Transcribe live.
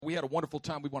we had a wonderful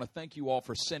time. We want to thank you all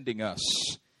for sending us,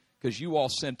 because you all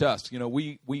sent us. You know,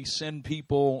 we send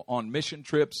people on mission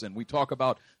trips, and we talk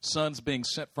about sons being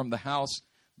sent from the house,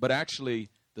 but actually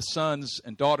the sons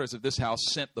and daughters of this house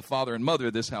sent the father and mother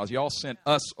of this house. Y'all sent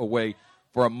us away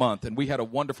for a month, and we had a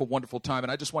wonderful, wonderful time.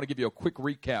 And I just want to give you a quick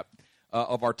recap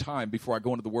of our time before I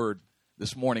go into the Word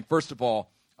this morning. First of all,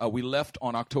 we left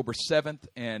on October 7th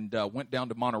and went down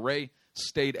to Monterey,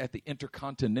 stayed at the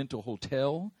Intercontinental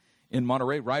Hotel in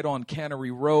Monterey, right on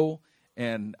Cannery Row,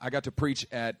 and I got to preach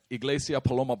at Iglesia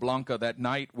Paloma Blanca that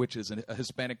night, which is a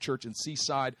Hispanic church in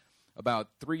Seaside, about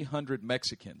 300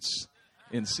 Mexicans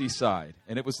in Seaside.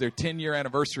 And it was their 10-year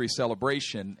anniversary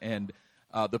celebration, and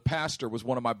the pastor was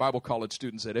one of my Bible college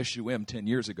students at SUM 11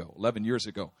 years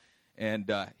ago. And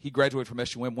he graduated from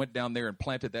SUM, went down there and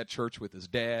planted that church with his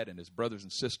dad and his brothers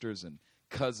and sisters and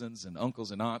cousins and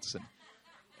uncles and aunts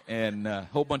and a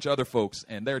whole bunch of other folks.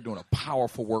 And they're doing a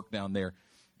powerful work down there.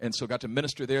 And so got to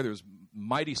minister there. There was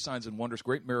mighty signs and wonders,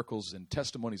 great miracles, and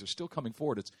testimonies are still coming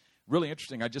forward. It's really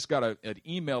interesting. I just got an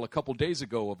email a couple days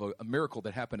ago of a miracle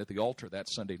that happened at the altar that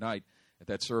Sunday night at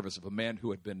that service of a man who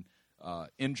had been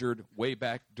injured way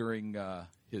back during the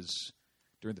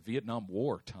Vietnam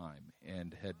War time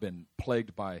and had been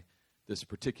plagued by this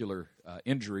particular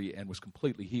injury and was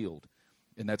completely healed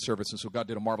in that service. And so God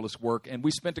did a marvelous work. And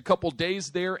we spent a couple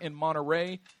days there in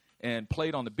Monterey and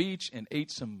played on the beach and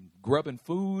ate some grub and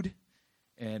food.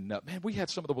 And, man, we had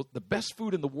some of the best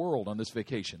food in the world on this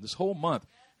vacation. This whole month,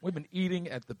 we've been eating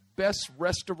at the best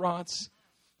restaurants,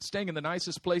 staying in the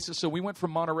nicest places. So we went from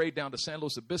Monterey down to San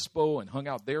Luis Obispo and hung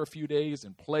out there a few days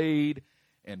and played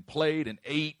and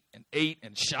ate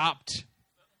and shopped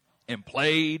and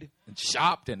played and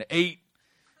shopped and ate.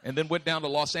 And then went down to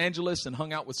Los Angeles and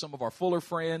hung out with some of our Fuller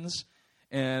friends.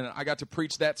 And I got to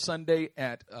preach that Sunday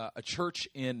at a church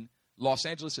in Los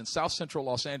Angeles, in South Central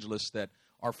Los Angeles, that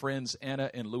our friends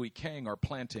Anna and Louis Kang are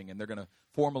planting. And they're going to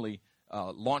formally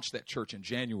launch that church in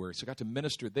January. So I got to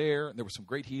minister there. And there were some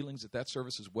great healings at that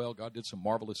service as well. God did some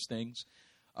marvelous things.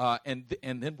 And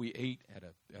then we ate at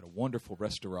a wonderful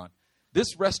restaurant.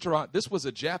 This was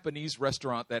a Japanese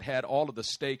restaurant that had all of the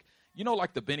steak. You know,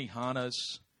 like the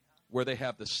Benihanas, where they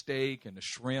have the steak and the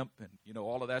shrimp and, you know,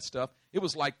 all of that stuff. It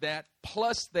was like that.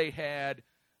 Plus they had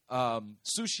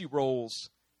sushi rolls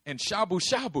and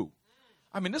shabu-shabu.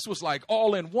 I mean, this was like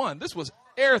all in one. This was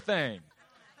everything,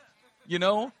 you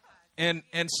know. And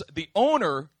so the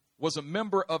owner was a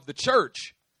member of the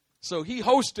church, so he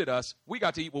hosted us. We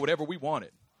got to eat whatever we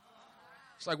wanted.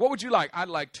 It's like, what would you like? I'd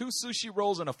like 2 sushi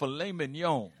rolls and a filet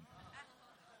mignon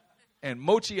and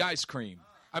mochi ice cream.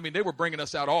 I mean, they were bringing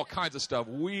us out all kinds of stuff.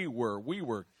 We were.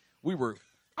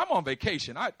 I'm on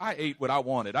vacation. I ate what I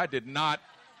wanted.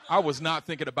 I was not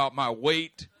thinking about my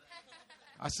weight.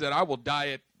 I said, I will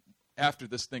diet after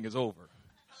this thing is over.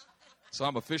 So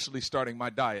I'm officially starting my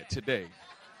diet today.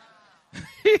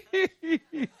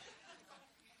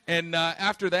 And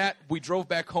after that, we drove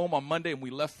back home on Monday, and we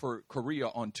left for Korea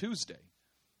on Tuesday.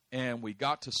 And we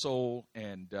got to Seoul,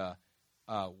 and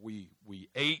we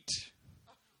ate.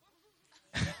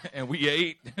 And we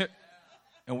ate,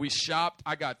 and we shopped.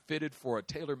 I got fitted for a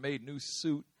tailor-made new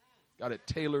suit, got it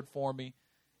tailored for me,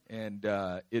 and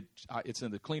it's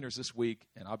in the cleaners this week,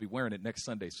 and I'll be wearing it next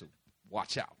Sunday, so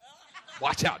watch out.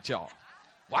 Watch out, y'all.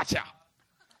 Watch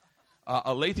out.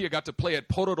 Alethea got to play at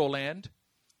Pororo Land,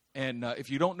 and if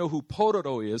you don't know who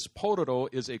Pororo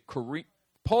is a Korean...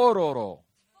 Pororo.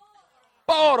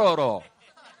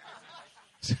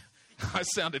 I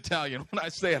sound Italian when I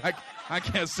say it. I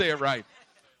can't say it right.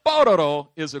 Pororo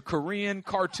is a Korean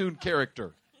cartoon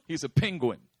character. He's a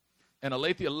penguin. And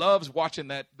Alethea loves watching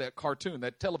that cartoon,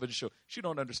 that television show. She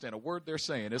don't understand a word they're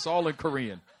saying. It's all in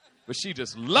Korean. But she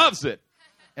just loves it.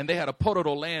 And they had a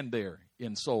Pororo Land there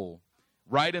in Seoul,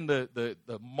 right in the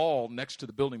mall next to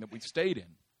the building that we stayed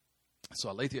in. So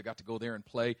Alethea got to go there and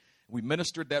play. We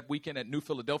ministered that weekend at New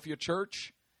Philadelphia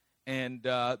Church. And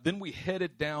then we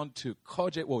headed down to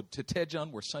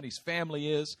Daejeon, where Sonny's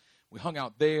family is. We hung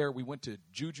out there. We went to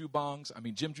Jimju Bongs.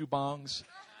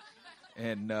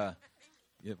 And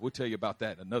we'll tell you about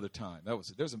that another time.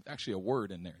 There's actually a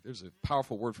word in there. There's a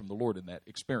powerful word from the Lord in that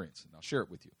experience, and I'll share it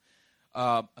with you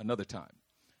another time.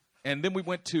 And then we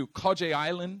went to Jeoje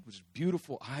Island, which is a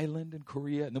beautiful island in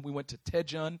Korea. And then we went to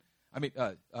Busan.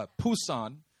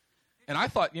 And I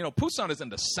thought, Busan is in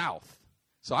the south.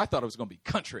 So I thought it was going to be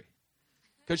country.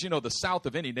 Because, the south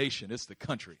of any nation is the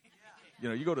country.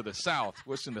 You go to the south.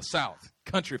 What's in the south?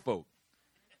 Country folk.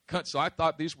 So I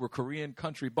thought these were Korean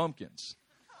country bumpkins.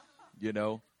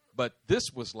 But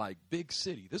this was like big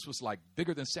city. This was like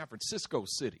bigger than San Francisco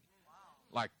City.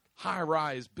 Like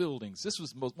high-rise buildings. This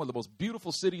was one of the most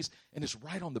beautiful cities, and it's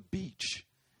right on the beach.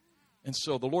 And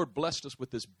so the Lord blessed us with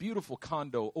this beautiful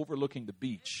condo overlooking the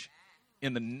beach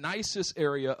in the nicest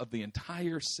area of the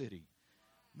entire city.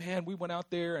 Man, we went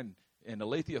out there, and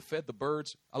Alethea fed the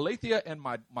birds. Alethea and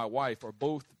my wife are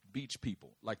both beach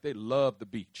people. Like, they love the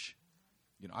beach.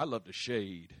 You know, I love the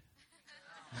shade.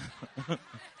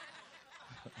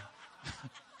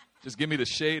 Just give me the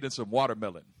shade and some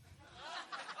watermelon.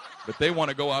 But they want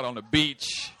to go out on the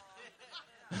beach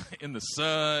in the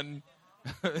sun,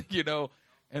 you know.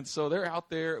 And so they're out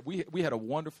there. We had a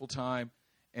wonderful time.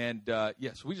 And,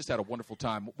 yes, we just had a wonderful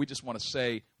time. We just want to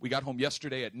say we got home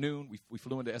yesterday at noon. We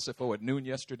flew into SFO at noon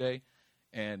yesterday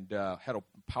and had a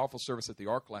powerful service at the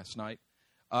Ark last night.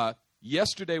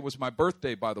 Yesterday was my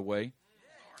birthday, by the way,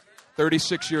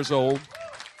 36 years old.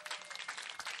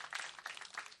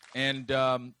 And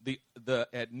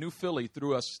at New Philly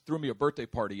threw me a birthday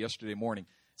party yesterday morning.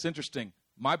 It's interesting.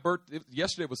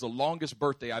 Yesterday was the longest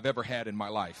birthday I've ever had in my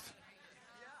life,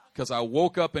 because I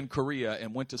woke up in Korea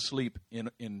and went to sleep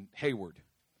in Hayward.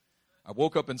 I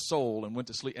woke up in Seoul and went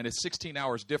to sleep, and it's 16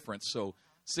 hours difference. So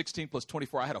 16 plus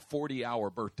 24, I had a 40-hour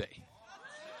birthday.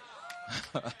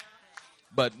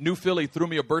 But New Philly threw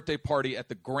me a birthday party at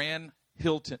the Grand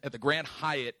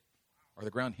Hyatt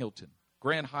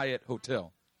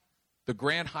Hotel. The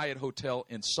Grand Hyatt Hotel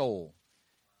in Seoul,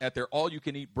 at their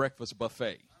all-you-can-eat breakfast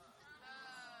buffet.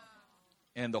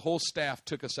 And the whole staff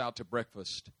took us out to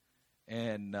breakfast,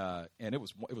 and it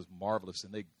was marvelous.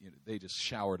 And they just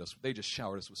showered us. They just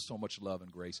showered us with so much love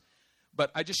and grace.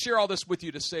 But I just share all this with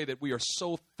you to say that we are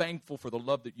so thankful for the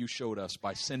love that you showed us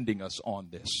by sending us on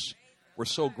this. We're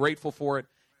so grateful for it,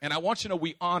 and I want you to know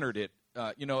we honored it.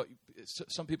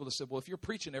 Some people have said, "Well, if you're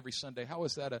preaching every Sunday, how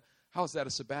is that a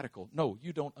sabbatical?" No,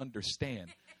 you don't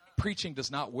understand. Preaching does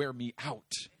not wear me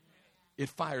out. It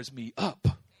fires me up.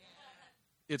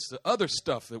 It's the other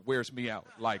stuff that wears me out,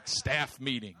 like staff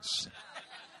meetings,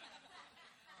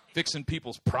 fixing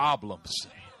people's problems.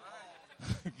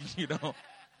 You know,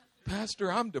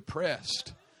 Pastor, I'm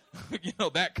depressed. You know,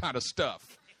 that kind of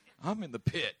stuff. I'm in the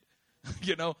pit.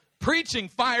 You know, preaching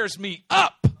fires me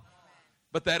up.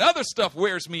 But that other stuff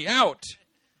wears me out.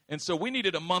 And so we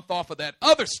needed a month off of that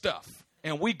other stuff.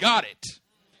 And we got it.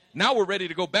 Now we're ready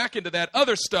to go back into that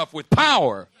other stuff with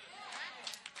power.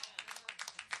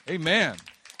 Amen.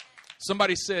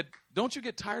 Somebody said, "Don't you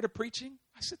get tired of preaching?"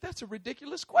 I said, "That's a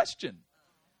ridiculous question.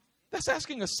 That's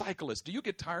asking a cyclist. Do you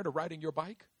get tired of riding your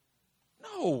bike?"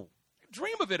 No.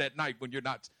 Dream of it at night when you're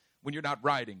not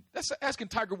riding. That's asking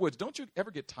Tiger Woods, "Don't you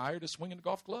ever get tired of swinging the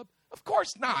golf club?" Of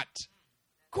course not.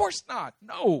 Of course not.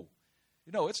 No.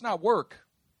 You know, it's not work.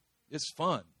 It's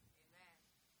fun.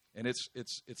 And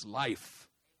it's life.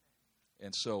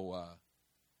 And so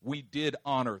we did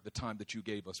honor the time that you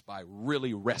gave us by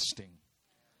really resting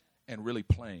and really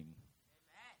playing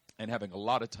and having a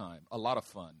lot of time, a lot of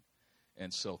fun.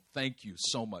 And so thank you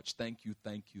so much. Thank you,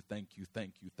 thank you, thank you,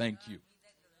 thank you, thank you.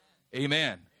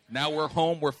 Amen. Now we're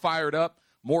home. We're fired up.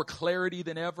 More clarity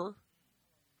than ever.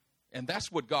 And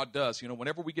that's what God does. You know,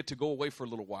 whenever we get to go away for a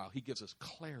little while, he gives us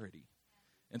clarity.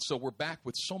 And so we're back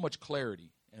with so much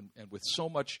clarity and with so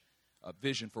much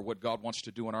vision for what God wants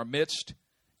to do in our midst.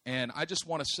 And I just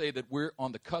want to say that we're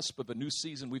on the cusp of a new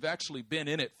season. We've actually been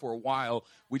in it for a while.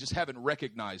 We just haven't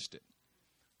recognized it.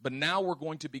 But now we're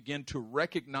going to begin to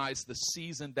recognize the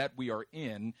season that we are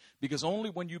in, because only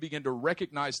when you begin to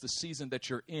recognize the season that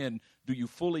you're in do you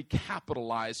fully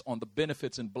capitalize on the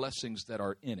benefits and blessings that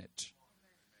are in it.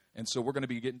 And so we're going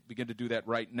to begin to do that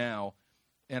right now.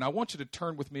 And I want you to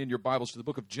turn with me in your Bibles to the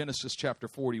book of Genesis chapter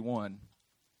 41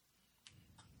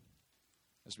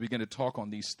 as we begin to talk on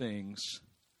these things.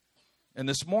 And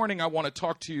this morning I want to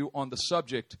talk to you on the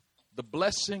subject, the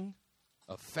blessing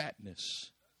of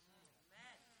fatness.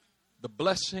 The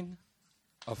blessing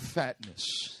of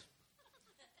fatness.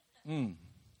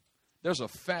 There's a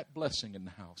fat blessing in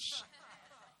the house.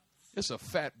 It's a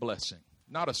fat blessing,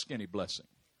 not a skinny blessing.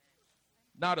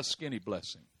 Not a skinny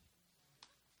blessing.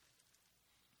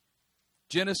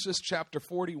 Genesis chapter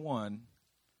 41,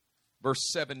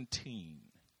 verse 17.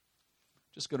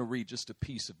 Just going to read just a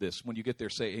piece of this. When you get there,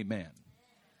 say amen.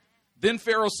 Then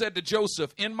Pharaoh said to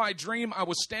Joseph, "In my dream I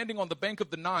was standing on the bank of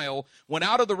the Nile, when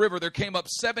out of the river there came up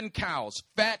 7 cows,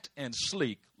 fat and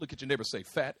sleek." Look at your neighbor, say,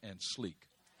 "Fat and sleek."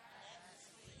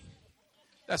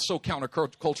 That's so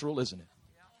countercultural, isn't it?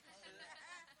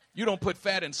 You don't put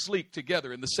fat and sleek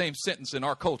together in the same sentence in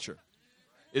our culture.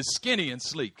 It's skinny and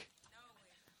sleek.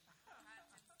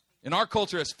 In our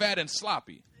culture, it's fat and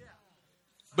sloppy.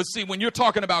 But see, when you're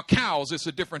talking about cows, it's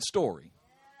a different story.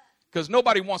 Because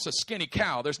nobody wants a skinny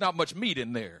cow. There's not much meat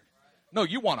in there. No,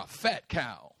 you want a fat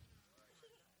cow.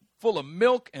 full of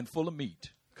milk and full of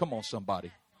meat. Come on,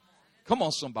 somebody. Come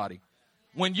on, somebody.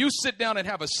 When you sit down and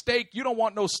have a steak, you don't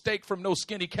want no steak from no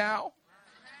skinny cow.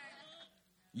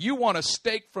 You want a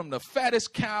steak from the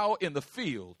fattest cow in the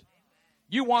field.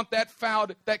 You want that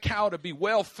cow to be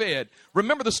well fed.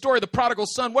 Remember the story of the prodigal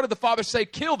son? What did the father say?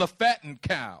 Kill the fattened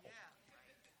cow.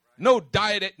 No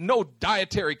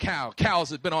dietary cow.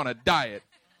 Cows have been on a diet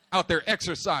out there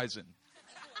exercising.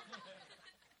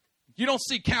 You don't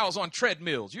see cows on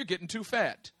treadmills. You're getting too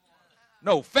fat.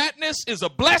 No, fatness is a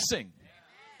blessing.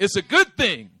 It's a good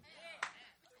thing.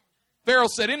 Pharaoh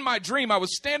said, in my dream, I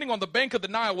was standing on the bank of the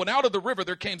Nile when out of the river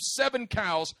there came 7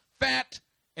 cows, fat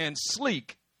and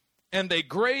sleek, and they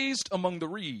grazed among the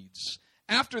reeds.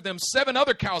 After them, 7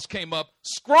 other cows came up,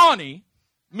 scrawny,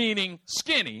 meaning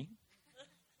skinny,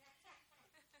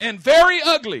 and very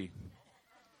ugly.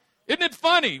 Isn't it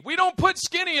funny? We don't put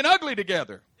skinny and ugly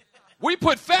together. We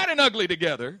put fat and ugly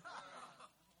together.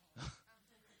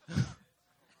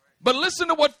 But listen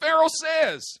to what Pharaoh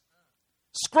says.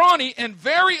 Scrawny and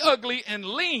very ugly and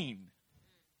lean.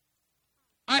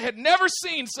 I had never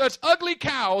seen such ugly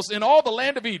cows in all the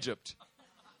land of Egypt.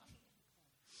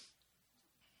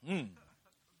 The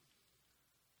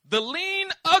lean,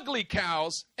 ugly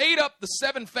cows ate up the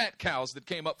 7 fat cows that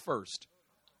came up first.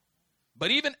 But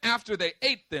even after they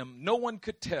ate them, no one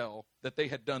could tell that they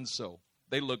had done so.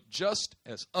 They looked just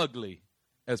as ugly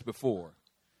as before.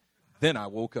 Then I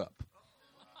woke up.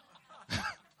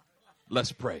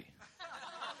 Let's pray.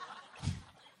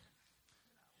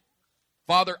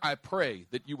 Father, I pray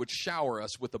that you would shower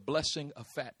us with the blessing of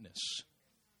fatness.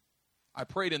 I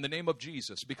prayed in the name of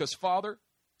Jesus because, Father,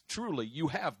 truly you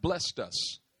have blessed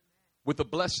us with the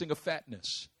blessing of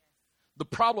fatness. The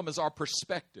problem is our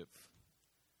perspective.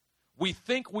 We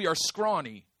think we are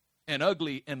scrawny and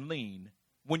ugly and lean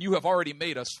when you have already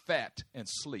made us fat and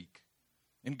sleek.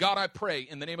 And God, I pray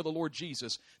in the name of the Lord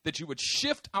Jesus that you would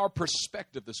shift our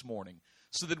perspective this morning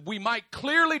so that we might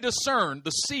clearly discern the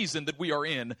season that we are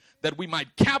in, that we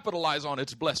might capitalize on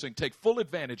its blessing, take full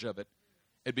advantage of it,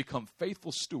 and become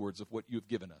faithful stewards of what you've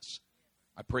given us.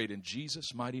 I pray it in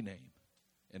Jesus' mighty name.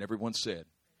 And everyone said,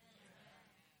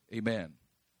 Amen.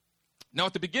 Now,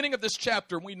 at the beginning of this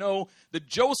chapter, we know that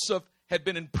Joseph had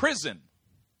been in prison.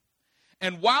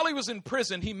 And while he was in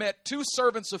prison, he met 2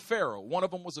 servants of Pharaoh. One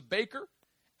of them was a baker,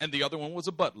 and the other one was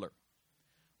a butler.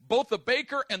 Both the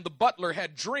baker and the butler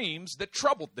had dreams that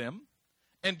troubled them,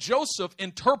 and Joseph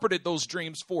interpreted those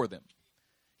dreams for them.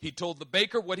 He told the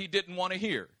baker what he didn't want to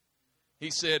hear. He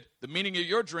said, the meaning of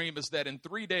your dream is that in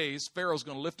 3 days, Pharaoh's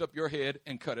going to lift up your head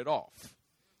and cut it off.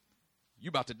 You're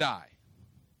about to die.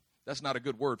 That's not a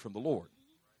good word from the Lord.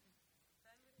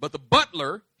 But the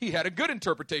butler, he had a good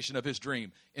interpretation of his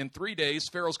dream. In 3 days,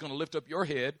 Pharaoh's going to lift up your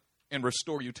head and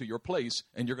restore you to your place,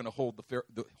 and you're going to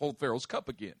hold Pharaoh's cup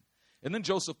again. And then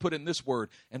Joseph put in this word,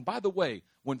 and by the way,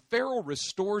 when Pharaoh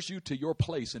restores you to your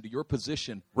place and to your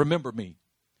position, remember me.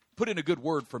 Put in a good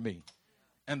word for me.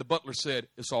 And the butler said,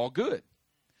 it's all good.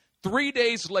 3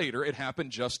 days later, it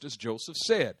happened just as Joseph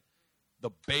said.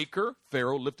 The baker,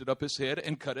 Pharaoh lifted up his head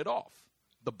and cut it off.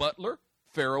 The butler,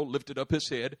 Pharaoh lifted up his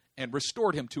head and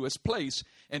restored him to his place,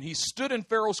 and he stood in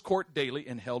Pharaoh's court daily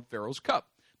and held Pharaoh's cup.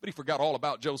 But he forgot all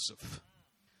about Joseph.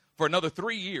 For another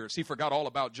 3 years, he forgot all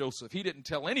about Joseph. He didn't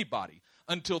tell anybody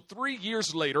until 3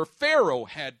 years later, Pharaoh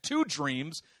had 2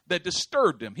 dreams that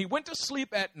disturbed him. He went to sleep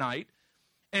at night,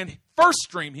 and first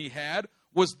dream he had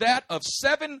was that of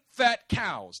 7 fat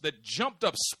cows that jumped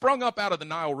up, sprung up out of the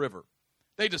Nile River.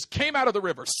 They just came out of the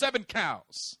river, 7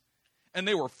 cows. And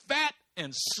they were fat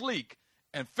and sleek.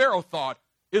 And Pharaoh thought,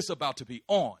 it's about to be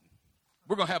on.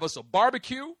 We're going to have us a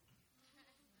barbecue.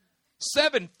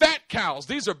 7 fat cows.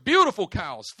 These are beautiful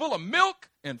cows, full of milk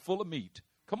and full of meat.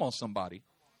 Come on, somebody.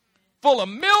 Full of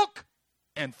milk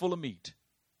and full of meat.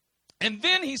 And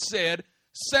then he said,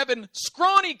 7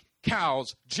 scrawny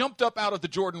cows jumped up out of the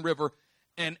Jordan River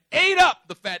and ate up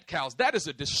the fat cows. That is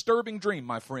a disturbing dream,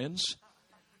 my friends.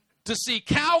 To see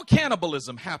cow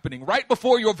cannibalism happening right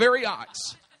before your very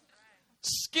eyes.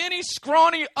 Skinny,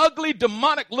 scrawny, ugly,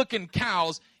 demonic-looking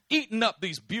cows eating up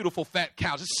these beautiful fat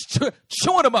cows, just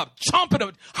chewing them up, chomping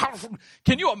them.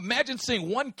 Can you imagine seeing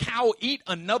one cow eat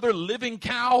another living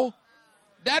cow?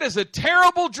 That is a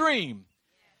terrible dream.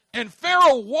 And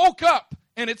Pharaoh woke up,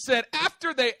 and it said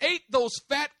after they ate those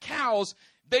fat cows,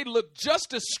 they looked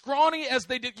just as scrawny as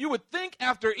they did. You would think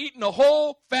after eating a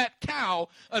whole fat cow,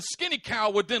 a skinny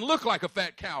cow would then look like a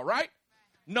fat cow, right?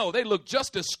 No, they looked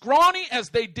just as scrawny as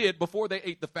they did before they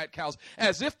ate the fat cows,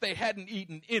 as if they hadn't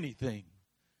eaten anything.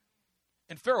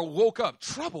 And Pharaoh woke up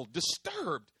troubled,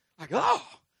 disturbed, like, oh,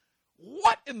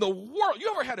 what in the world? You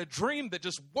ever had a dream that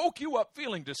just woke you up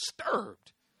feeling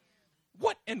disturbed?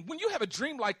 What? And when you have a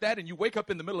dream like that and you wake up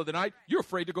in the middle of the night, you're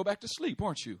afraid to go back to sleep,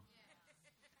 aren't you?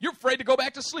 You're afraid to go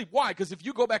back to sleep. Why? Because if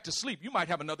you go back to sleep, you might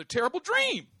have another terrible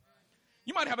dream.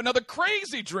 You might have another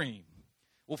crazy dream.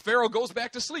 Well, Pharaoh goes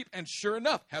back to sleep and sure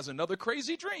enough has another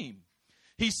crazy dream.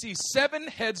 He sees 7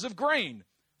 heads of grain,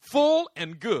 full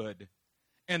and good.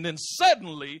 And then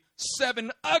suddenly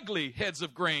 7 ugly heads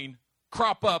of grain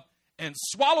crop up and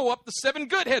swallow up the 7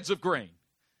 good heads of grain.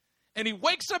 And he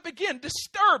wakes up again,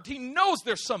 disturbed. He knows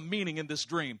there's some meaning in this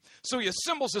dream. So he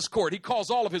assembles his court. He calls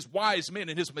all of his wise men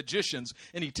and his magicians,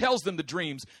 and he tells them the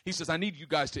dreams. He says, I need you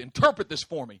guys to interpret this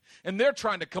for me. And they're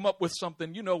trying to come up with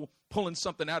something, pulling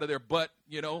something out of their butt,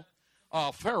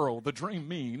 Pharaoh, the dream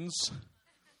means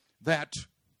that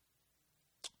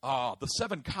the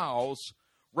 7 cows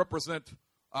represent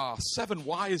 7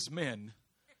 wise men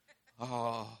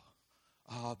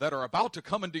that are about to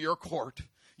come into your court.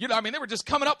 They were just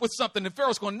coming up with something, and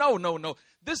Pharaoh's going, no.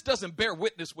 This doesn't bear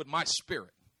witness with my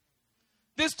spirit.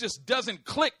 This just doesn't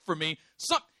click for me.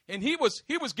 And he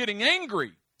was getting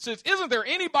angry. Says, isn't there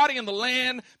anybody in the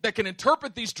land that can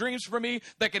interpret these dreams for me,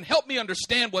 that can help me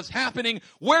understand what's happening?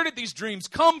 Where did these dreams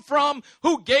come from?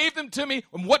 Who gave them to me?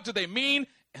 And what do they mean?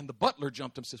 And the butler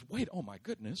jumped up and says, wait, oh my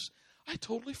goodness, I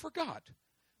totally forgot.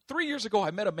 3 years ago,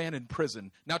 I met a man in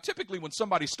prison. Now, typically when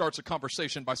somebody starts a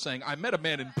conversation by saying, I met a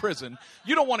man in prison,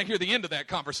 you don't want to hear the end of that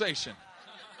conversation.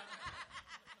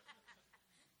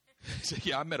 He said,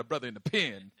 yeah, I met a brother in the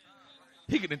pen.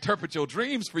 He can interpret your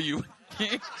dreams for you.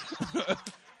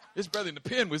 This brother in the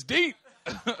pen was deep.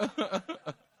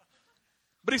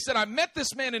 But he said, I met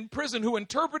this man in prison who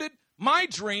interpreted my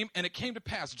dream, and it came to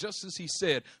pass just as he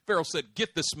said. Pharaoh said,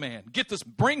 get this man,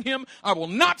 bring him. I will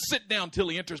not sit down till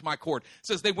he enters my court. It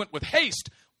says they went with haste,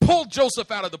 pulled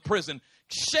Joseph out of the prison,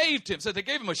 shaved him. Said they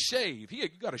gave him a shave. You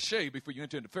got to shave before you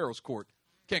enter into Pharaoh's court.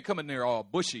 Can't come in there all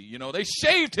bushy, They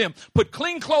shaved him, put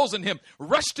clean clothes on him,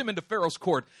 rushed him into Pharaoh's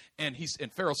court. And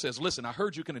Pharaoh says, listen, I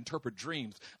heard you can interpret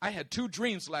dreams. I had 2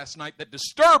 dreams last night that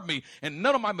disturbed me, and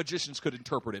none of my magicians could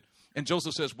interpret it. And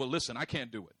Joseph says, well, listen, I can't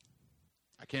do it.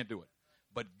 I can't do it.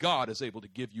 But God is able to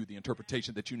give you the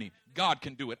interpretation that you need. God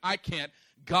can do it. I can't.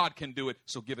 God can do it.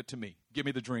 So give it to me. Give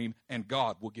me the dream, and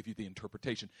God will give you the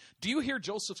interpretation. Do you hear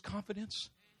Joseph's confidence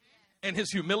and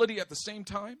his humility at the same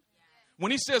time?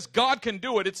 When he says God can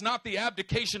do it, it's not the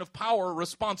abdication of power or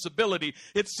responsibility.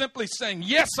 It's simply saying,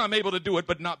 yes, I'm able to do it,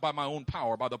 but not by my own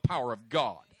power, by the power of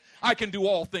God. I can do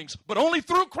all things, but only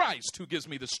through Christ who gives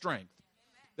me the strength.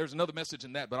 There's another message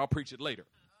in that, but I'll preach it later.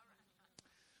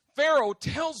 Pharaoh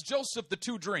tells Joseph the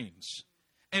 2 dreams,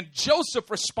 and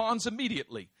Joseph responds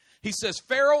immediately. He says,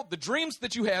 Pharaoh, the dreams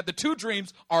that you had, the 2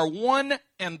 dreams, are one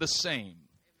and the same.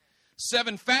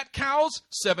 7 fat cows,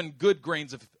 7 good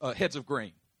heads of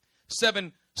grain.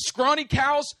 7 scrawny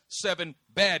cows, 7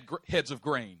 bad heads of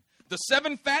grain. The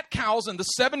 7 fat cows and the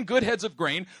 7 good heads of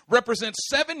grain represent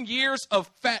 7 years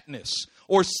of fatness,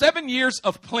 or 7 years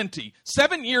of plenty,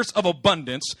 7 years of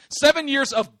abundance, 7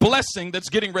 years of blessing that's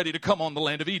getting ready to come on the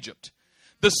land of Egypt.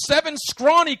 The 7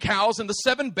 scrawny cows and the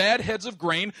 7 bad heads of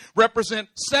grain represent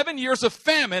 7 years of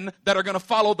famine that are going to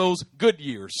follow those good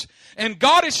years. And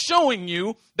God is showing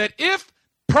you that if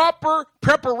proper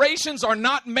preparations are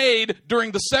not made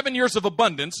during the 7 years of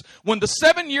abundance, when the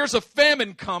 7 years of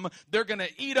famine come, they're going to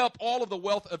eat up all of the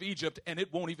wealth of Egypt, and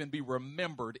it won't even be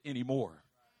remembered anymore.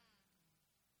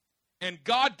 And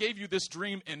God gave you this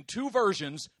dream in 2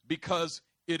 versions because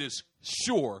it is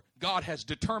sure. God has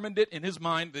determined it in his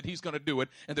mind that he's going to do it,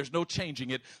 and there's no changing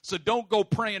it. So don't go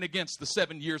praying against the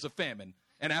 7 years of famine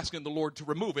and asking the Lord to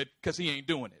remove it, because he ain't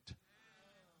doing it.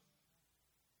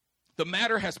 The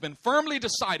matter has been firmly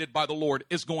decided by the Lord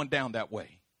is going down that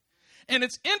way. And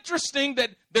it's interesting that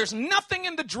there's nothing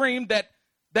in the dream that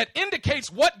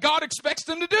indicates what God expects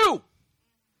them to do.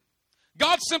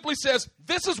 God simply says,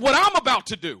 this is what I'm about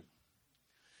to do.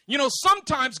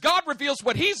 Sometimes God reveals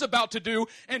what he's about to do,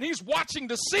 and he's watching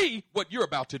to see what you're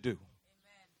about to do. Amen.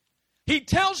 He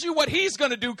tells you what he's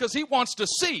going to do because he wants to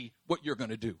see what you're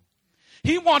going to do.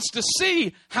 He wants to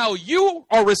see how you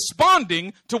are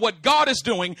responding to what God is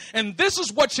doing, and this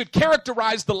is what should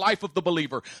characterize the life of the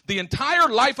believer. The entire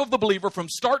life of the believer from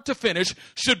start to finish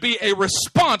should be a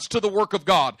response to the work of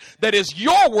God. That is,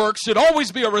 your work should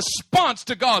always be a response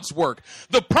to God's work.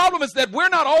 The problem is that we're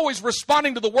not always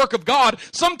responding to the work of God.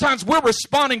 Sometimes we're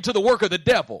responding to the work of the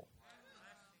devil.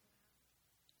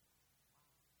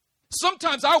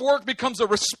 Sometimes our work becomes a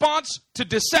response to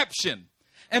deception.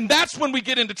 And that's when we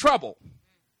get into trouble.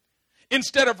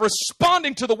 Instead of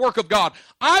responding to the work of God,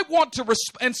 I want to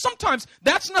and sometimes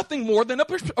that's nothing more than a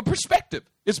perspective.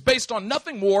 It's based on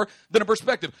nothing more than a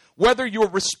perspective. Whether you're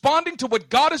responding to what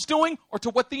God is doing or to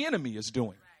what the enemy is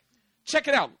doing. Check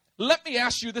it out. Let me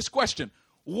ask you this question.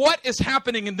 What is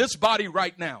happening in this body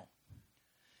right now?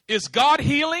 Is God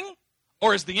healing,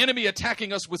 or is the enemy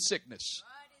attacking us with sickness?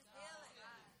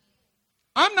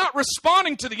 I'm not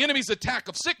responding to the enemy's attack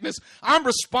of sickness. I'm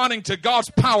responding to God's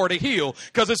power to heal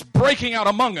because it's breaking out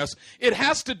among us. It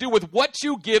has to do with what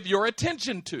you give your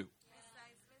attention to.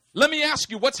 Let me ask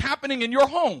you, what's happening in your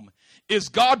home? Is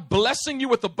God blessing you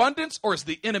with abundance, or is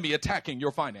the enemy attacking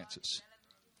your finances?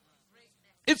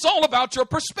 It's all about your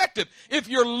perspective. If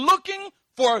you're looking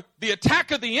for the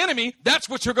attack of the enemy, that's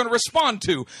what you're going to respond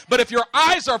to. But if your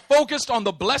eyes are focused on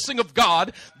the blessing of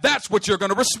God, that's what you're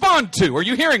going to respond to. Are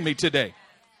you hearing me today?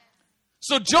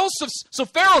 So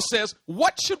Pharaoh says,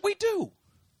 what should we do?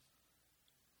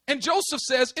 And Joseph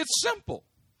says, it's simple.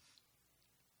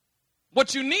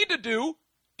 What you need to do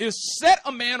is set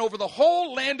a man over the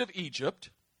whole land of Egypt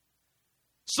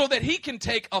so that he can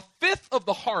take a fifth of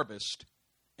the harvest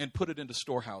and put it into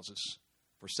storehouses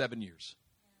for 7 years.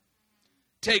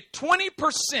 Take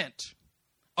 20%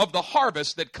 of the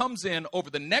harvest that comes in over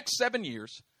the next 7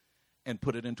 years and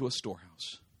put it into a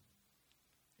storehouse.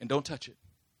 And don't touch it.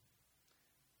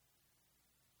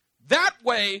 That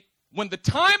way, when the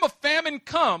time of famine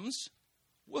comes,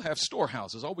 we'll have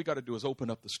storehouses. All we got to do is open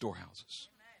up the storehouses.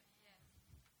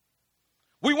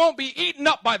 We won't be eaten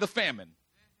up by the famine.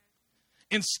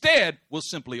 Instead, we'll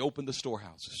simply open the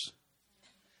storehouses.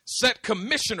 Set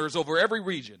commissioners over every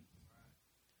region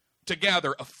to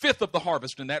gather a fifth of the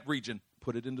harvest in that region,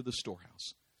 put it into the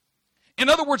storehouse. In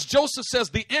other words, Joseph says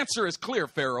the answer is clear,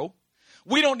 Pharaoh.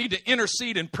 We don't need to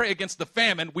intercede and pray against the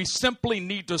famine. We simply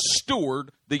need to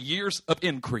steward the years of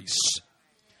increase.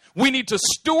 We need to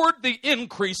steward the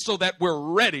increase so that we're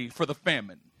ready for the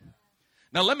famine.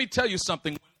 Now, let me tell you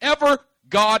something. Whenever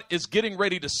God is getting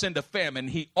ready to send a famine,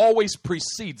 he always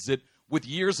precedes it with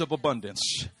years of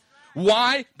abundance.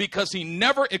 Why? Because he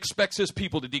never expects his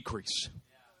people to decrease.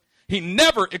 He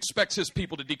never expects his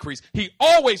people to decrease. He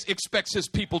always expects his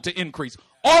people to increase.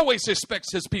 Always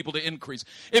expects his people to increase.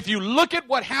 If you look at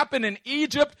what happened in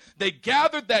Egypt, they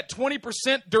gathered that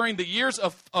 20% during the years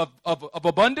of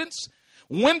abundance.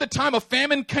 When the time of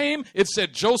famine came, it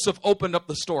said Joseph opened up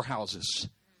the storehouses.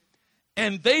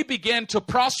 And they began to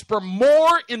prosper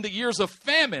more in the years of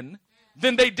famine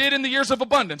than they did in the years of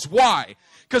abundance. Why?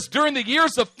 Because during the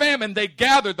years of famine, they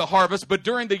gathered the harvest, but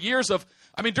during the years of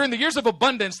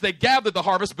abundance, they gathered the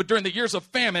harvest, but during the years of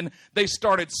famine, they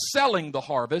started selling the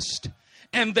harvest,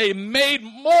 and they made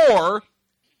more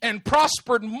and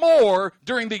prospered more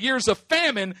during the years of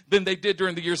famine than they did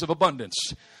during the years of abundance.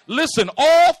 Listen,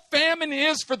 all famine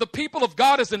is for the people of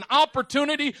God is an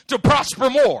opportunity to prosper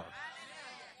more.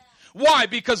 Why?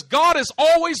 Because God is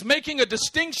always making a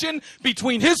distinction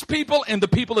between his people and the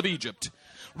people of Egypt.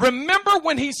 Remember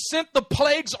when he sent the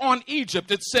plagues on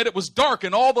Egypt, it said it was dark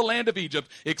in all the land of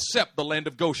Egypt except the land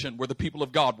of Goshen where the people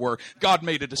of God were. God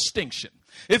made a distinction.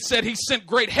 It said he sent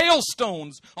great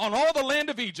hailstones on all the land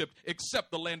of Egypt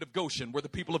except the land of Goshen where the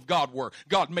people of God were.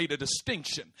 God made a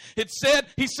distinction. It said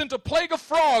he sent a plague of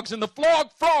frogs, and the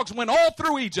frogs went all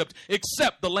through Egypt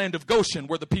except the land of Goshen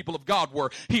where the people of God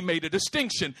were. He made a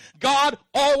distinction. God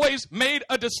always made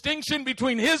a distinction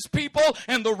between his people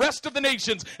and the rest of the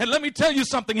nations. And let me tell you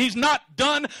something, he's not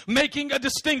done making a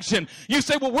distinction. You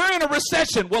say, well, we're in a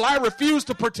recession. Well, I refuse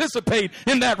to participate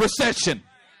in that recession.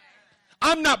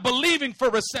 I'm not believing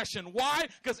for recession. Why?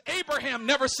 Because Abraham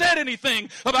never said anything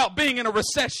about being in a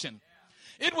recession.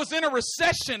 It was in a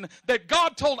recession that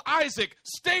God told Isaac,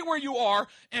 stay where you are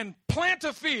and plant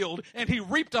a field, and he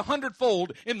reaped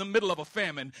 100-fold in the middle of a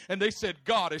famine. And they said,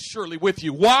 God is surely with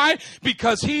you. Why?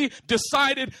 Because he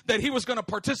decided that he was going to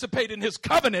participate in his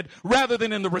covenant rather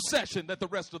than in the recession that the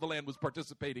rest of the land was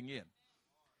participating in.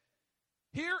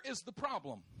 Here is the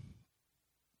problem.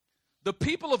 The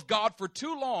people of God for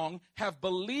too long have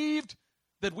believed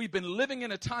that we've been living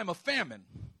in a time of famine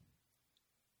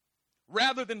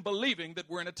rather than believing that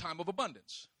we're in a time of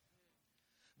abundance.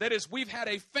 That is, we've had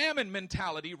a famine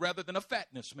mentality rather than a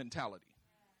fatness mentality.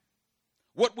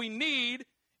 What we need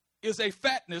is a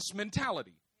fatness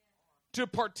mentality. To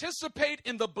participate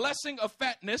in the blessing of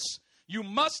fatness, you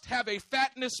must have a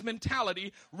fatness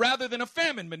mentality rather than a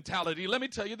famine mentality. Let me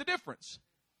tell you the difference.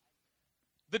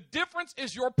 The difference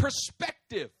is your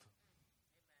perspective.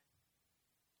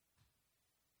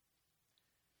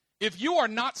 If you are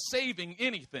not saving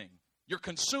anything, you're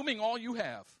consuming all you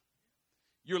have,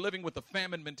 you're living with a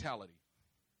famine mentality.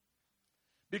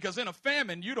 Because in a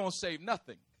famine, you don't save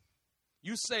nothing.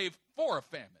 You save for a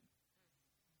famine.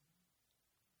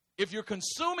 If you're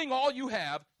consuming all you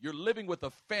have, you're living with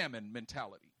a famine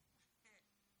mentality.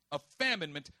 A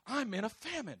famine mentality. I'm in a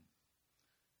famine.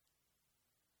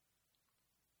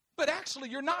 But actually,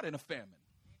 you're not in a famine.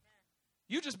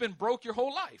 You've just been broke your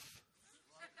whole life.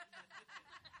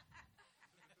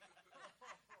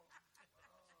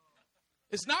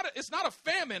 It's not a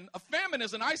famine. A famine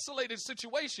is an isolated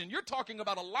situation. You're talking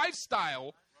about a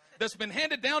lifestyle that's been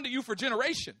handed down to you for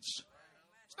generations.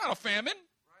 It's not a famine.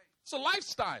 It's a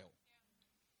lifestyle.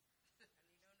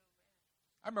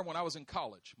 I remember when I was in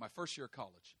college, my first year of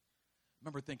college, I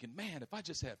remember thinking, man, if I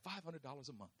just had $500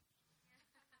 a month,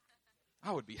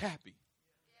 I would be happy.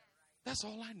 That's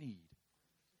all I need.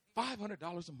 $500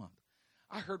 a month.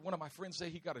 I heard one of my friends say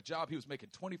he got a job. He was making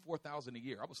 $24,000 a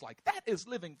year. I was like, that is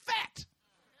living fat.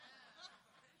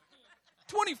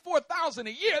 $24,000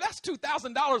 a year. That's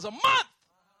 $2,000 a month.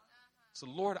 So,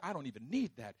 Lord, I don't even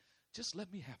need that. Just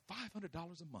let me have $500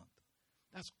 a month.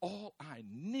 That's all I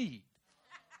need.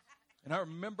 And I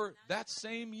remember that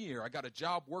same year, I got a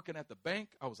job working at the bank.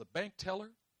 I was a bank teller.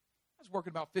 I was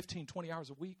working about 15, 20 hours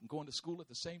a week and going to school at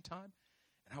the same time.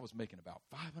 And I was making about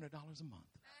 $500 a month.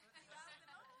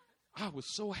 I was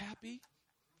so happy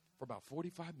for about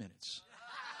 45 minutes.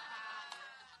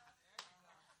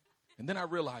 And then I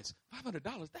realized, $500,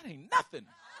 that ain't nothing.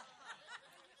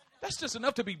 That's just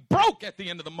enough to be broke at the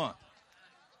end of the month.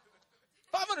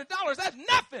 $500, that's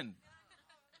nothing.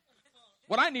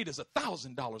 What I need is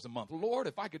 $1,000 a month. Lord,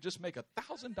 if I could just make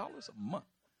 $1,000 a month.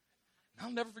 And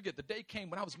I'll never forget the day came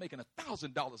when I was making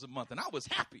 $1,000 a month, and I was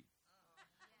happy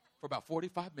for about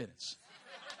 45 minutes.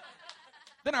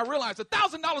 Then I realized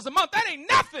 $1,000 a month, that ain't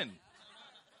nothing.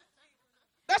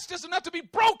 That's just enough to be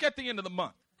broke at the end of the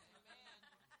month.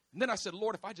 And then I said,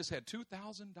 Lord, if I just had $2,000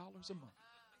 a month,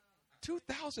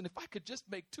 $2,000, if I could just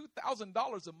make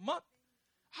 $2,000 a month,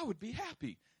 I would be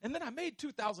happy. And then I made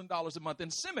 $2,000 a month in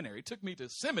seminary. It took me to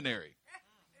seminary.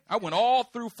 I went all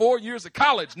through 4 years of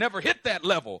college, never hit that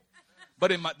level.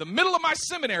 But in the middle of my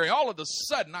seminary, all of a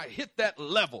sudden, I hit that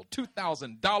level,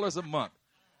 $2,000 a month.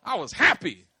 I was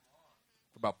happy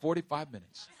for about 45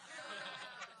 minutes.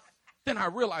 Then I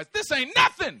realized this ain't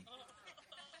nothing.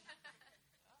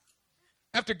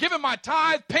 After giving my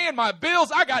tithe, paying my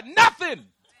bills, I got nothing.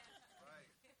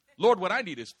 Lord, what I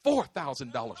need is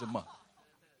 $4,000 a month.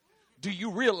 Do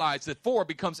you realize that 4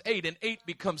 becomes 8 and 8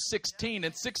 becomes 16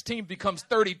 and 16 becomes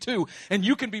 32, and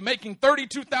you can be making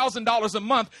 $32,000 a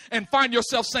month and find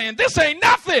yourself saying, this ain't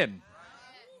nothing.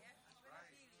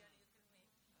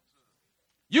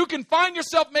 You can find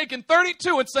yourself making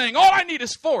 32 and saying, all I need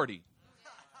is 40.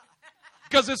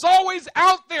 Because it's always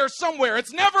out there somewhere.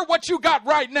 It's never what you got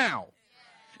right now.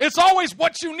 It's always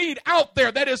what you need out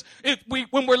there. That is,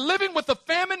 when we're living with a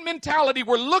famine mentality,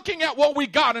 we're looking at what we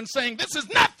got and saying, this is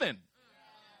nothing.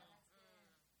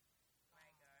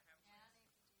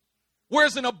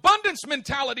 Whereas an abundance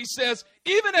mentality says,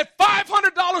 even at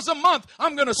 $500 a month,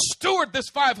 I'm going to steward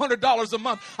this $500 a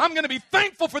month. I'm going to be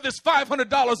thankful for this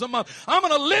 $500 a month. I'm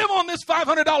going to live on this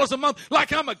 $500 a month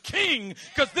like I'm a king,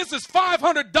 because this is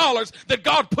 $500 that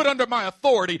God put under my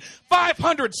authority,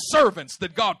 500 servants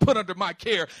that God put under my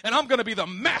care, and I'm going to be the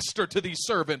master to these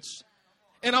servants,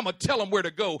 and I'm going to tell them where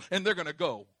to go, and they're going to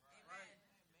go.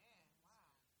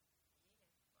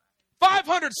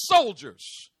 500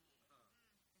 soldiers.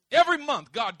 Every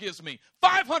month, God gives me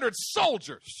 500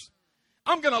 soldiers.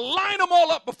 I'm going to line them all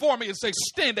up before me and say,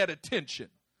 stand at attention.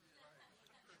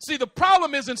 See, the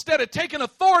problem is, instead of taking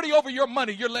authority over your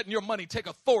money, you're letting your money take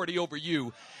authority over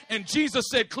you. And Jesus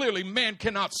said clearly, man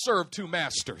cannot serve two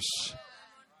masters.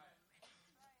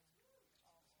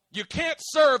 You can't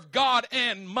serve God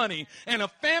and money. And a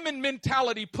famine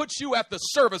mentality puts you at the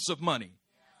service of money.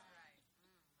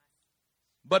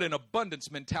 But an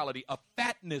abundance mentality, a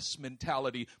fatness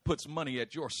mentality, puts money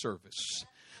at your service.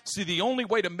 See, the only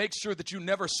way to make sure that you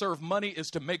never serve money is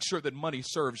to make sure that money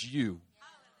serves you.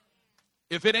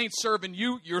 If it ain't serving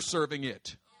you, you're serving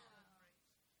it.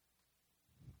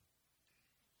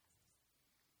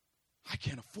 I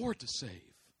can't afford to save.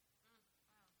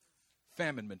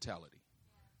 Famine mentality.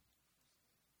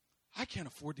 I can't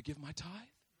afford to give my tithe.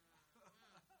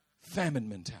 Famine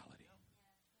mentality.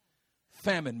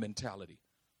 Famine mentality.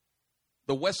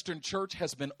 The Western church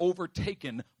has been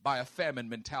overtaken by a famine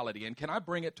mentality. And can I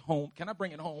bring it home? Can I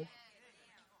bring it home?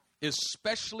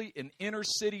 Especially in inner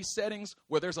city settings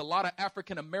where there's a lot of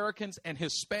African Americans and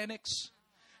Hispanics.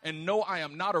 And no, I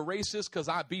am not a racist, because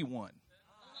I be one.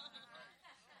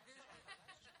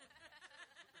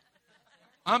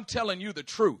 I'm telling you the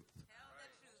truth.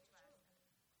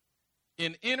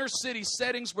 In inner city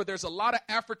settings where there's a lot of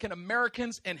African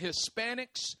Americans and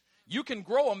Hispanics, you can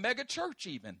grow a mega church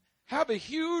even. Have a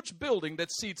huge building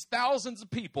that seats thousands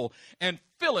of people and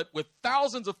fill it with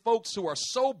thousands of folks who are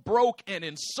so broke and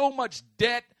in so much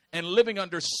debt and living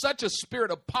under such a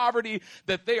spirit of poverty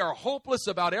that they are hopeless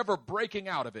about ever breaking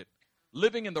out of it,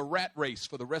 living in the rat race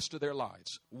for the rest of their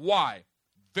lives. Why?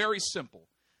 Very simple.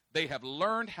 They have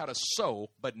learned how to sow,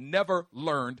 but never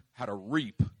learned how to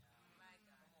reap.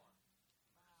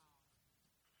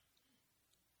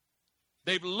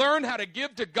 They've learned how to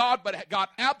give to God, but got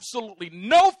absolutely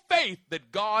no faith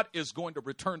that God is going to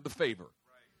return the favor.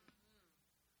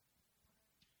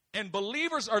 And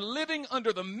believers are living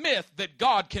under the myth that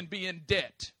God can be in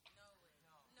debt.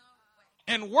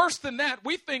 And worse than that,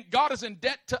 we think God is in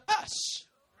debt to us.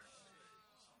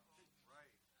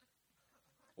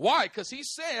 Why? Because he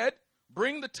said,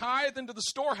 bring the tithe into the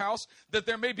storehouse that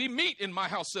there may be meat in my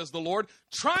house, says the Lord.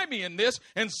 Try me in this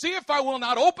and see if I will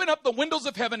not open up the windows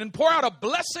of heaven and pour out a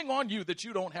blessing on you that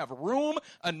you don't have room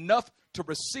enough to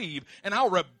receive. And I'll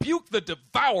rebuke the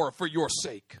devourer for your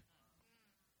sake.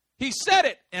 He said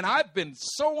it, and I've been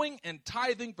sowing and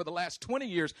tithing for the last 20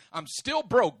 years. I'm still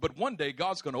broke, but one day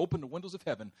God's going to open the windows of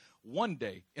heaven. One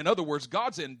day. In other words,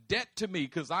 God's in debt to me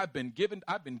because I've been given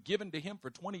to him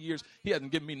for 20 years. He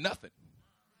hasn't given me nothing.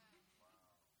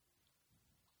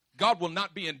 God will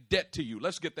not be in debt to you.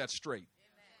 Let's get that straight.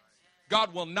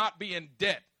 God will not be in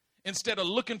debt. Instead of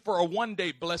looking for a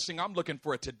one-day blessing, I'm looking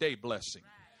for a today blessing.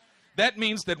 That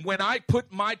means that when I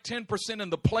put my 10% in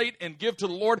the plate and give to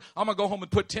the Lord, I'm going to go home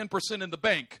and put 10% in the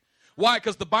bank. Why?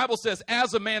 Because the Bible says,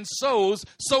 as a man sows,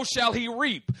 so shall he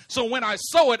reap. So when I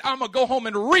sow it, I'm going to go home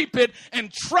and reap it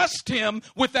and trust him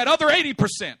with that other 80%.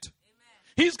 Amen.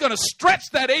 He's going to stretch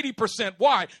that 80%.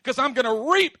 Why? Because I'm going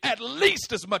to reap at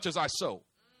least as much as I sow.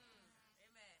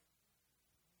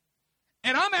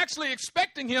 And I'm actually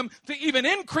expecting him to even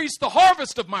increase the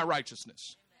harvest of my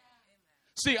righteousness.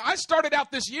 See, I started out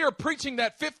this year preaching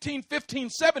that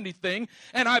 15-15-70 thing,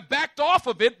 and I backed off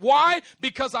of it. Why?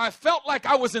 Because I felt like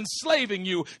I was enslaving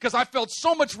you, because I felt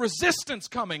so much resistance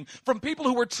coming from people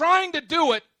who were trying to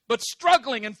do it, but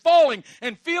struggling and falling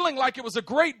and feeling like it was a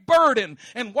great burden.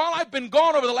 And while I've been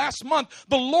gone over the last month,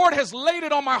 the Lord has laid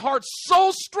it on my heart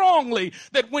so strongly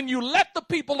that when you let the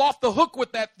people off the hook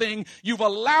with that thing, you've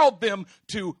allowed them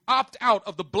to opt out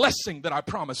of the blessing that I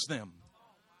promised them.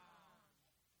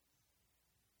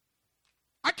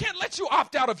 I can't let you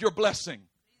opt out of your blessing.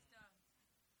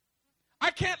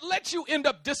 I can't let you end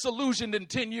up disillusioned in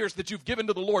 10 years that you've given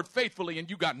to the Lord faithfully and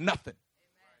you got nothing.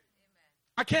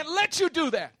 I can't let you do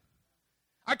that.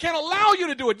 I can't allow you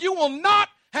to do it. You will not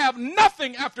have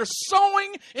nothing after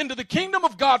sowing into the kingdom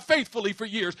of God faithfully for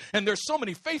years. And there's so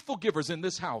many faithful givers in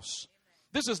this house.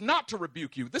 This is not to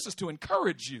rebuke you. This is to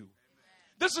encourage you.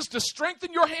 This is to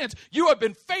strengthen your hands. You have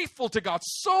been faithful to God.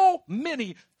 So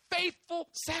many faithful,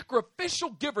 sacrificial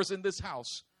givers in this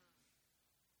house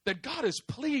that God is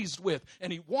pleased with,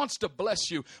 and he wants to bless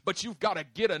you, but you've got to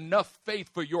get enough faith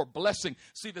for your blessing.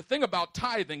 See, the thing about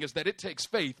tithing is that it takes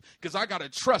faith, because I got to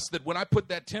trust that when I put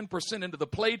that 10% into the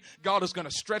plate, God is going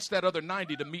to stretch that other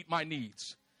 90 to meet my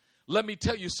needs. Let me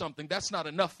tell you something, that's not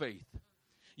enough faith.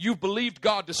 You've believed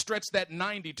God to stretch that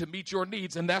 90 to meet your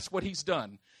needs, and that's what he's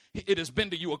done. It has been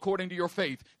to you according to your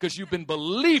faith, because you've been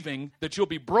believing that you'll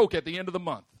be broke at the end of the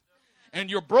month. And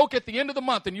you're broke at the end of the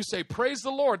month and you say, praise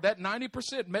the Lord, that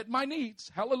 90% met my needs.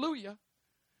 Hallelujah.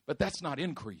 But that's not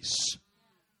increase.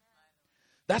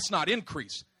 That's not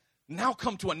increase. Now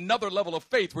come to another level of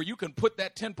faith where you can put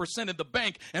that 10% in the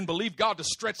bank and believe God to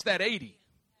stretch that 80.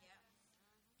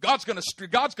 God's going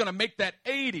to make that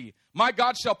 80. My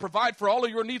God shall provide for all of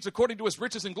your needs according to his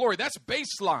riches and glory. That's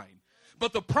baseline.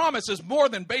 But the promise is more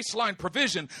than baseline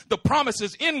provision. The promise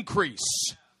is increase.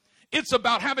 It's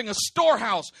about having a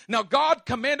storehouse. Now, God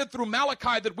commanded through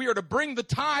Malachi that we are to bring the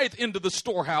tithe into the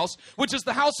storehouse, which is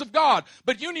the house of God.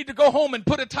 But you need to go home and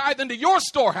put a tithe into your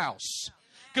storehouse.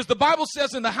 Because the Bible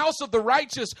says in the house of the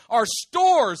righteous are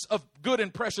stores of good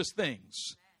and precious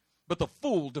things. But the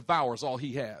fool devours all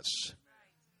he has.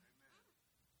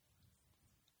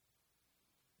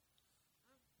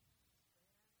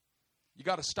 You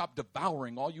got to stop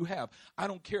devouring all you have. I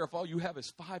don't care if all you have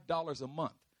is $5 a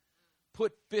month.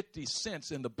 Put 50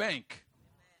 cents in the bank.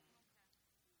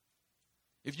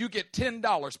 If you get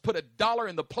 $10, put $1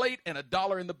 in the plate and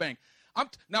 $1 in the bank.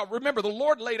 Now remember, the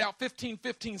Lord laid out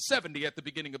 15-15-70 at the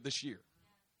beginning of this year.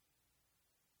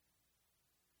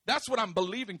 That's what I'm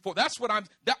believing for. That's what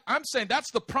I'm saying.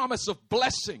 That's the promise of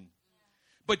blessing.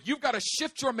 But you've got to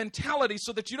shift your mentality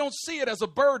so that you don't see it as a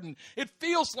burden. It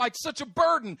feels like such a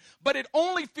burden, but it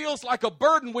only feels like a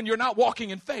burden when you're not walking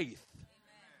in faith.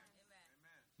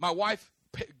 My wife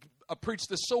preached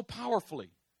this so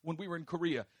powerfully when we were in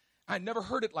Korea. I never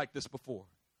heard it like this before.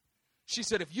 She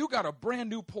said, if you got a brand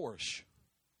new Porsche,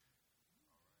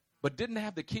 but didn't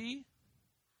have the key,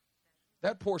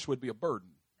 that Porsche would be a burden.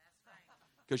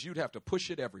 because you'd have to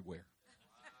push it everywhere.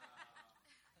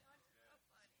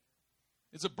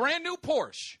 It's a brand new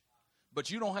Porsche, but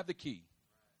you don't have the key.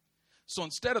 So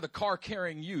instead of the car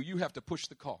carrying you, you have to push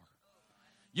the car.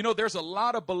 You know, there's a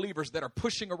lot of believers that are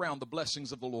pushing around the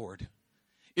blessings of the Lord.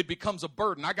 It becomes a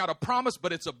burden. I got a promise,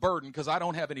 but it's a burden because I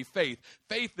don't have any faith.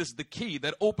 Faith is the key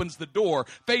that opens the door.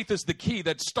 Faith is the key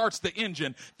that starts the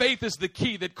engine. Faith is the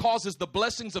key that causes the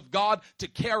blessings of God to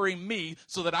carry me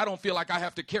so that I don't feel like I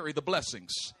have to carry the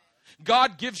blessings.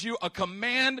 God gives you a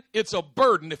command. It's a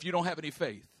burden if you don't have any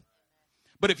faith.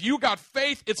 But if you got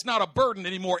faith, it's not a burden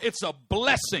anymore. It's a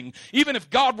blessing. Even if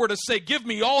God were to say, give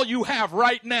me all you have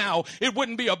right now, it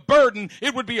wouldn't be a burden.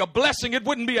 It would be a blessing. It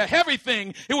wouldn't be a heavy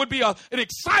thing. It would be an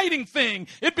exciting thing.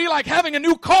 It'd be like having a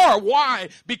new car. Why?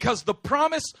 Because the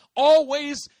promise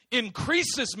always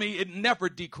increases me. It never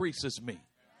decreases me.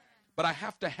 But I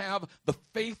have to have the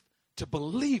faith to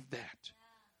believe that.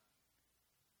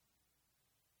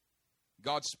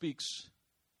 God speaks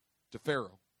to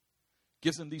Pharaoh.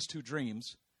 Gives him these two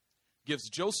dreams, gives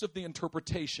Joseph the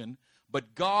interpretation,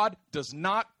 but God does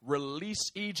not release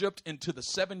Egypt into the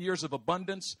 7 years of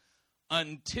abundance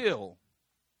until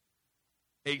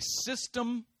a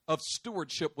system of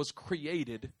stewardship was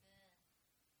created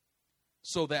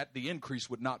so that the increase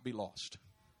would not be lost.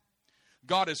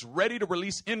 God is ready to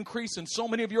release increase in so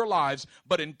many of your lives,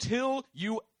 but until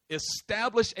you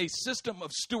establish a system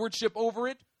of stewardship over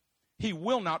it, he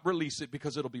will not release it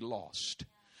because it'll be lost.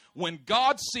 When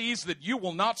God sees that you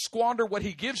will not squander what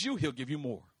he gives you, he'll give you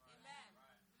more.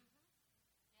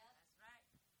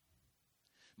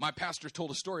 My pastor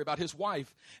told a story about his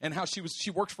wife and how she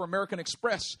works for American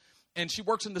Express, and she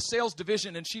works in the sales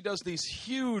division, and she does these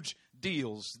huge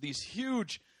deals, these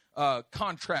huge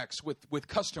contracts with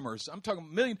customers. I'm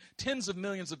talking tens of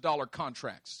millions of dollar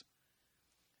contracts.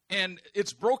 And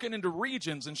it's broken into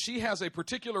regions, and she has a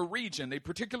particular region, a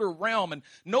particular realm, and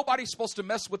nobody's supposed to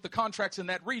mess with the contracts in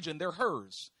that region. They're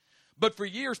hers. But for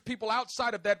years, people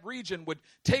outside of that region would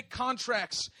take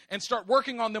contracts and start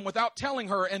working on them without telling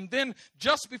her. And then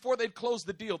just before they'd close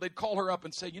the deal, they'd call her up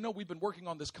and say, you know, we've been working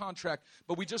on this contract,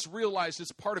 but we just realized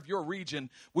it's part of your region.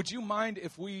 Would you mind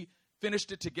if we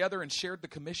finished it together and shared the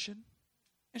commission?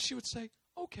 And she would say,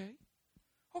 okay,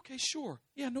 sure.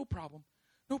 Yeah, no problem.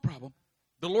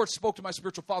 The Lord spoke to my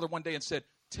spiritual father one day and said,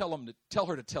 tell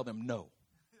her to tell them no.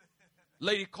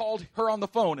 Lady called her on the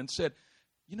phone and said,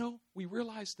 you know, we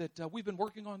realize that we've been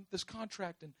working on this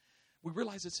contract, and we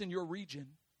realize it's in your region.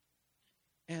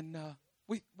 And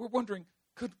we're wondering,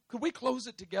 could we close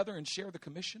it together and share the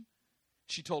commission?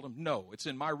 She told him, no, it's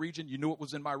in my region. You knew it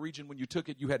was in my region when you took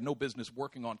it. You had no business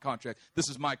working on contract. This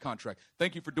is my contract.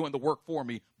 Thank you for doing the work for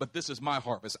me, but this is my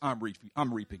harvest. I'm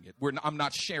reaping it. I'm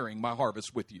not sharing my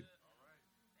harvest with you.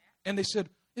 And they said,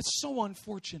 it's so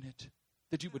unfortunate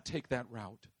that you would take that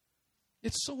route.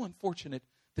 It's so unfortunate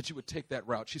that you would take that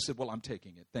route. She said, well, I'm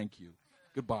taking it. Thank you.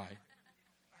 Goodbye.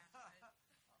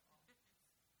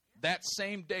 That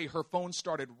same day, her phone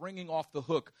started ringing off the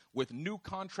hook with new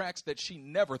contracts that she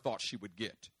never thought she would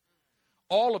get.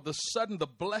 All of a sudden, the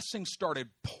blessing started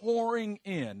pouring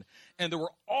in, and there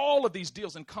were all of these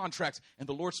deals and contracts, and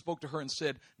the Lord spoke to her and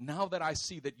said, now that I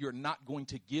see that you're not going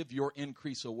to give your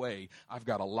increase away, I've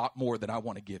got a lot more that I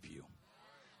want to give you.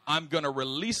 I'm going to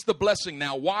release the blessing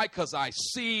now. Why? Because I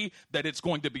see that it's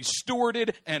going to be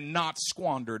stewarded and not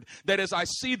squandered. That is, I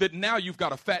see that now you've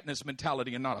got a fatness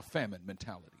mentality and not a famine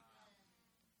mentality.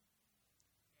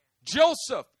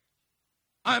 Joseph,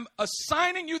 I'm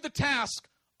assigning you the task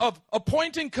of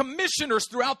appointing commissioners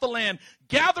throughout the land,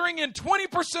 gathering in 20%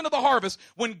 of the harvest.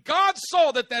 When God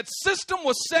saw that system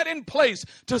was set in place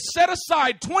to set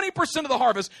aside 20% of the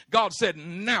harvest, God said,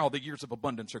 now the years of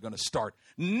abundance are going to start.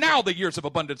 Now the years of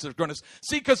abundance are going to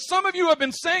see, because some of you have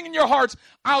been saying in your hearts,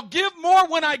 I'll give more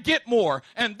when I get more.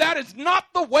 And that is not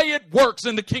the way it works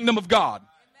in the kingdom of God.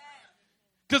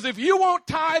 Because if you won't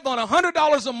tithe on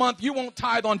 $100 a month, you won't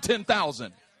tithe on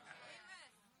 $10,000.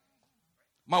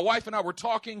 My wife and I were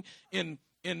talking in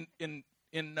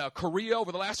Korea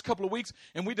over the last couple of weeks,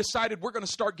 and we decided we're going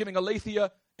to start giving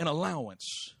Alethea an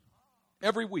allowance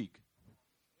every week.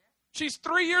 She's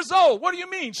 3 years old. What do you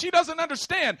mean? She doesn't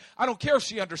understand. I don't care if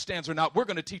she understands or not. We're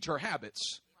going to teach her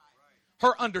habits.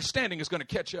 Her understanding is going to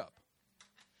catch up.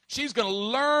 She's going to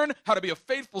learn how to be a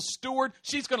faithful steward.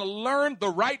 She's going to learn the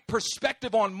right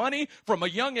perspective on money from a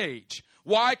young age.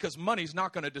 Why? Because money's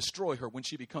not going to destroy her when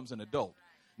she becomes an adult.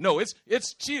 No,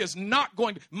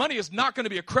 money is not going to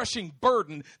be a crushing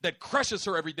burden that crushes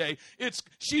her every day.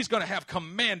 She's going to have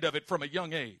command of it from a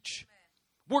young age.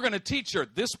 We're going to teach her,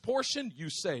 this portion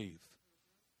you save.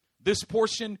 This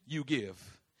portion you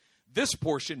give. This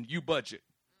portion you budget.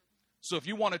 So if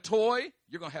you want a toy,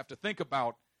 you're going to have to think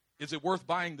about, is it worth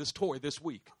buying this toy this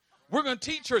week? We're going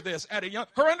to teach her this at a young,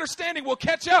 her understanding will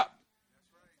catch up.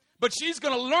 But she's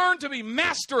going to learn to be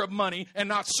master of money and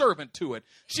not servant to it.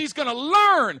 She's going to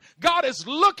learn. God is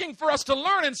looking for us to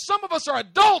learn, and some of us are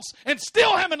adults and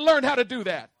still haven't learned how to do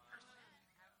that.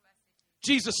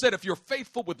 Jesus said, if you're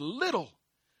faithful with little,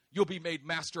 you'll be made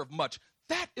master of much.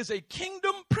 That is a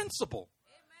kingdom principle.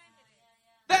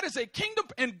 That is a kingdom,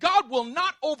 and God will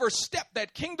not overstep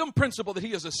that kingdom principle that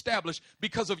he has established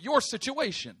because of your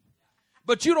situation.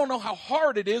 But you don't know how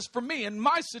hard it is for me in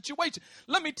my situation.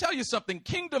 Let me tell you something.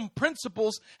 Kingdom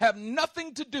principles have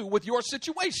nothing to do with your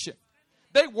situation.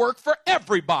 They work for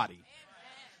everybody.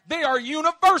 They are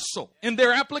universal in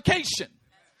their application.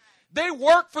 They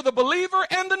work for the believer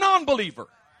and the non-believer.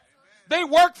 They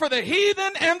work for the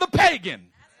heathen and the pagan.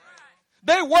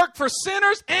 They work for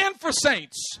sinners and for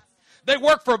saints. They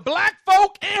work for black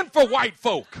folk and for white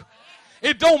folk.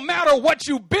 It don't matter what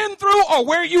you've been through or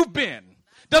where you've been.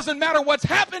 Doesn't matter what's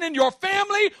happened in your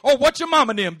family or what your mom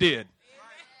and them did.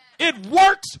 It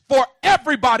works for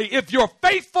everybody. If you're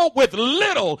faithful with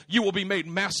little, you will be made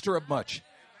master of much.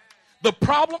 The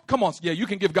problem, come on, yeah, you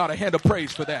can give God a hand of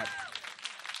praise for that.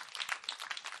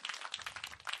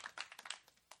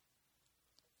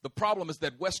 The problem is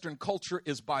that Western culture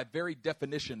is by very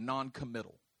definition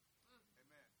non-committal.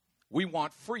 We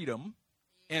want freedom,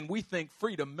 and we think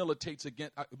freedom militates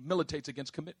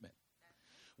against commitment.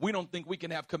 We don't think we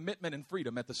can have commitment and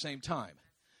freedom at the same time.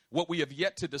 What we have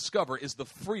yet to discover is the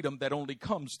freedom that only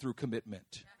comes through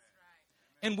commitment.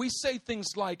 And we say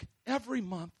things like, every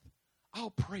month,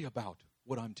 I'll pray about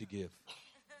what I'm to give.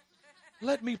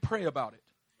 Let me pray about it.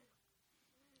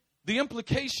 The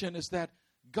implication is that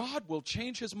God will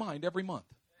change his mind every month.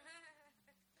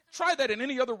 Try that in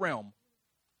any other realm.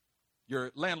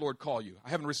 Your landlord call you. I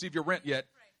haven't received your rent yet.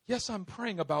 Yes, I'm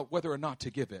praying about whether or not to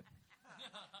give it.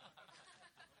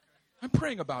 I'm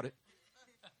praying about it.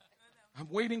 I'm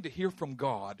waiting to hear from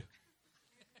God.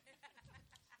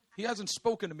 He hasn't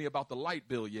spoken to me about the light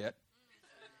bill yet.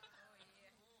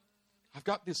 I've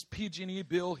got this PG&E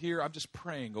bill here. I'm just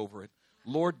praying over it.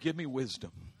 Lord, give me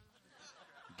wisdom.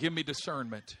 Give me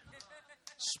discernment.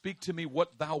 Speak to me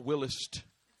what thou willest.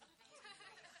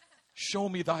 Show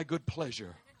me thy good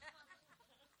pleasure.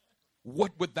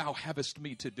 What would thou havest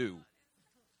me to do?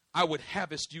 I would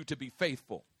havest you to be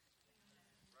faithful.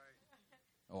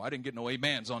 Oh, I didn't get no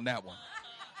amens on that one.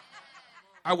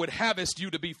 I would havest you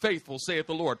to be faithful, saith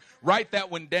the Lord. Write that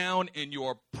one down in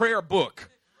your prayer book.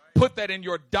 Put that in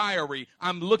your diary.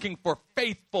 I'm looking for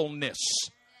faithfulness.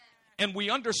 And we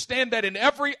understand that in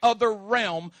every other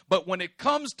realm, but when it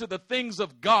comes to the things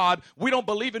of God, we don't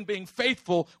believe in being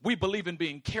faithful. We believe in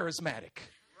being charismatic.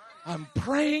 I'm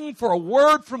praying for a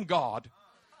word from God,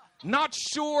 not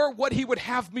sure what he would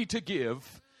have me to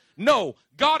give. No,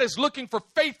 God is looking for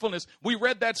faithfulness. We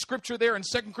read that scripture there in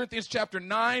 2 Corinthians chapter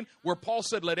 9 where Paul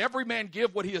said, let every man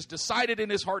give what he has decided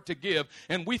in his heart to give.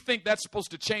 And we think that's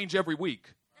supposed to change every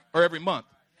week or every month.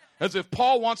 As if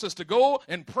Paul wants us to go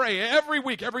and pray every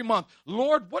week, every month.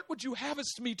 Lord, what would you have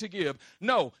me to give?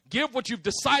 No, give what you've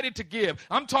decided to give.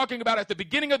 I'm talking about at the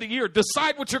beginning of the year,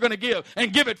 decide what you're going to give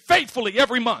and give it faithfully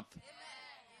every month.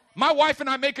 My wife and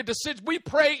I make a decision. We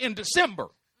pray in December.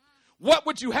 What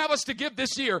would you have us to give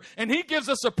this year? And he gives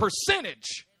us a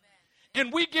percentage.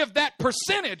 And we give that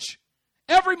percentage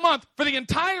every month for the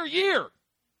entire year.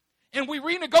 And we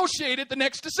renegotiate it the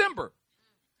next December.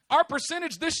 Our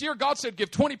percentage this year, God said,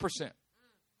 give 20%.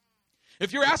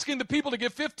 If you're asking the people to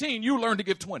give 15, you learn to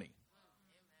give 20.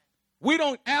 We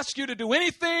don't ask you to do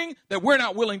anything that we're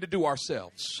not willing to do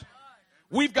ourselves.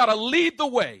 We've got to lead the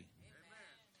way.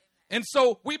 And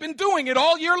so we've been doing it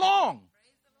all year long,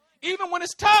 even when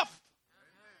it's tough.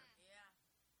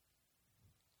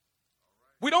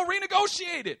 We don't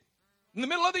renegotiate it in the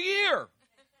middle of the year.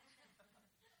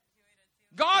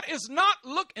 God is not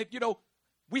looking at,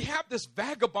 we have this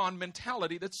vagabond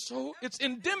mentality it's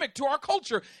endemic to our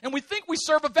culture, and we think we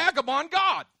serve a vagabond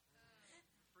God.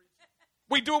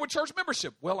 We do it with church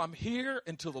membership. Well, I'm here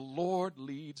until the Lord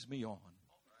leads me on.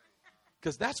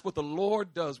 Because that's what the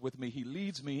Lord does with me. He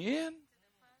leads me in,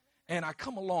 and I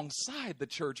come alongside the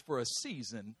church for a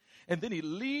season, and then he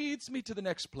leads me to the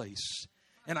next place.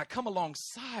 And I come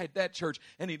alongside that church,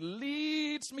 and he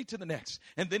leads me to the next.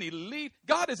 And then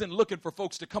God isn't looking for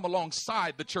folks to come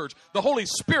alongside the church. The Holy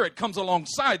Spirit comes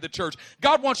alongside the church.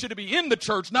 God wants you to be in the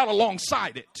church, not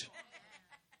alongside it.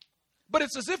 But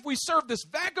it's as if we serve this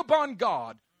vagabond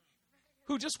God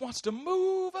who just wants to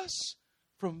move us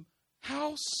from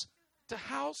house to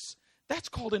house. That's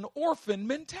called an orphan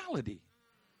mentality.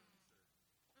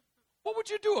 What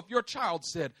would you do if your child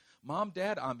said, Mom,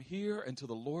 Dad, I'm here until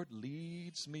the Lord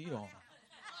leads me on.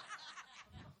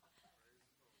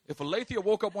 If Alethea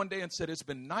woke up one day and said, it's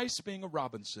been nice being a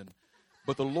Robinson,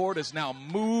 but the Lord is now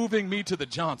moving me to the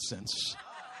Johnsons.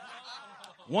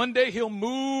 One day he'll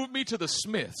move me to the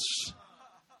Smiths.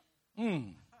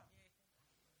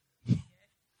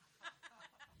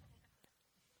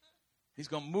 He's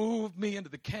going to move me into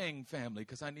the Kang family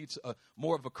because I need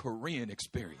more of a Korean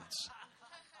experience.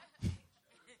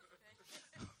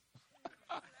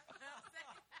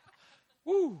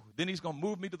 Woo. Then he's going to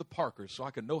move me to the Parkers so I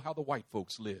can know how the white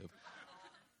folks live.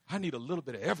 I need a little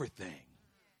bit of everything.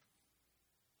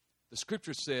 The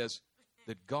scripture says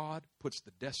that God puts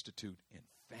the destitute in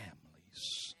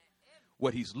families.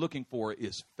 What he's looking for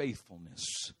is faithfulness.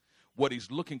 What he's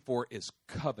looking for is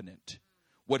covenant.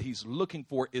 What he's looking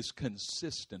for is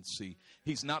consistency.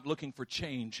 He's not looking for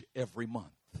change every month.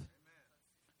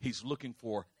 He's looking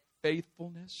for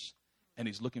faithfulness, and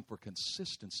he's looking for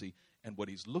consistency. And what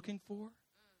he's looking for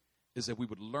is that we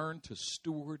would learn to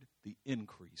steward the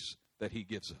increase that he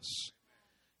gives us.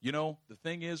 You know, the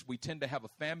thing is, we tend to have a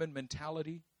famine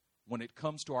mentality when it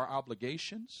comes to our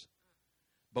obligations,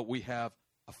 but we have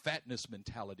a fatness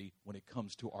mentality when it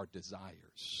comes to our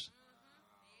desires.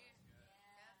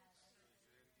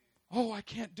 Oh, I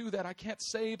can't do that. I can't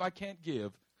save. I can't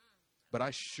give. But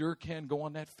I sure can go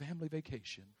on that family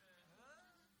vacation.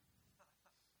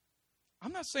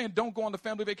 I'm not saying don't go on the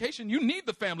family vacation. You need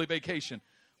the family vacation.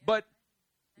 But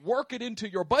work it into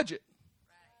your budget.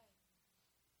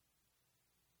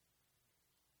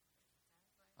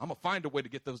 I'm going to find a way to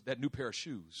get that new pair of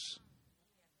shoes.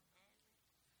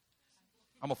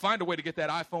 I'm going to find a way to get that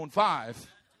iPhone 5.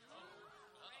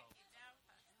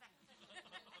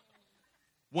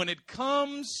 When it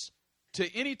comes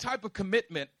to any type of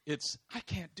commitment, it's, I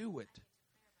can't do it.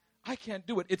 I can't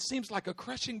do it. It seems like a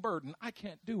crushing burden. I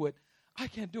can't do it. I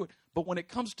can't do it. But when it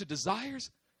comes to desires,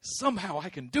 somehow I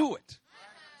can do it.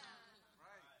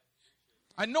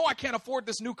 I know I can't afford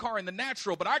this new car in the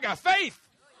natural, but I got faith.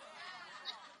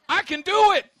 I can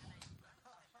do it.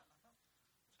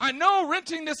 I know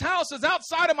renting this house is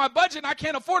outside of my budget and I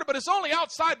can't afford it, but it's only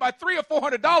outside by $300 or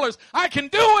 $400. I can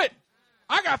do it.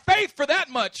 I got faith for that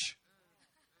much.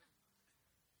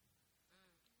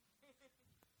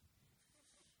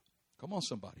 Come on,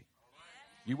 somebody.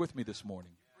 You with me this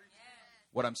morning?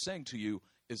 What I'm saying to you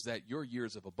is that your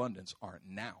years of abundance aren't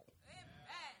now.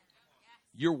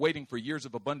 You're waiting for years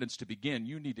of abundance to begin.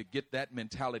 You need to get that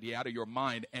mentality out of your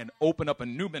mind and open up a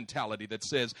new mentality that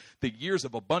says the years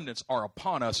of abundance are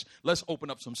upon us. Let's open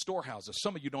up some storehouses.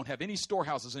 Some of you don't have any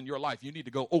storehouses in your life. You need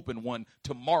to go open one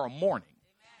tomorrow morning.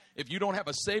 If you don't have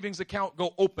a savings account,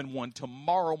 go open one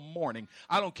tomorrow morning.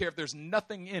 I don't care if there's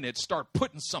nothing in it. Start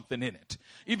putting something in it.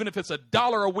 Even if it's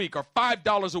 $1 a week or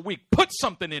 $5 a week, put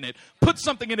something in it. Put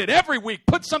something in it every week.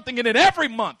 Put something in it every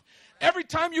month. Every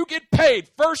time you get paid,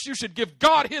 first you should give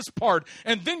God his part,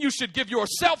 and then you should give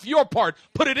yourself your part.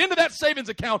 Put it into that savings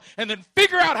account, and then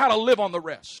figure out how to live on the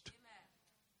rest.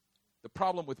 The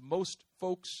problem with most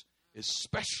folks,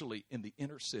 especially in the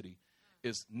inner city,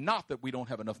 is not that we don't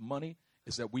have enough money,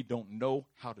 is that we don't know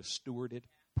how to steward it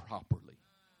properly.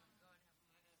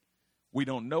 We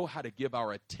don't know how to give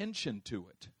our attention to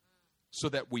it so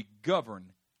that we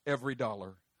govern every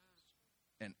dollar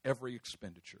and every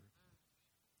expenditure.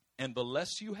 And the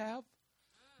less you have,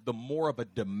 the more of a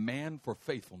demand for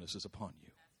faithfulness is upon you.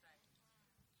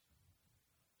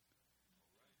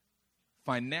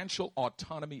 Financial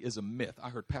autonomy is a myth. I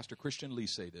heard Pastor Christian Lee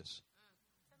say this.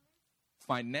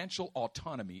 Financial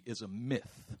autonomy is a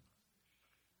myth.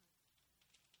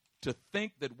 To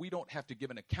think that we don't have to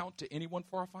give an account to anyone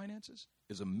for our finances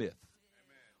is a myth. Amen.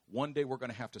 One day we're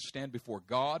going to have to stand before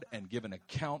God and give an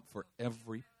account for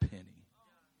every penny.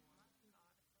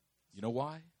 You know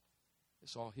why?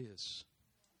 It's all his.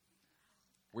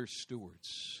 We're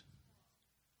stewards.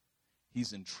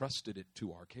 He's entrusted it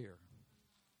to our care.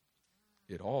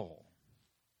 It all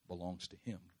belongs to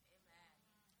him.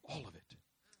 All of it.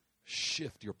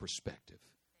 Shift your perspective.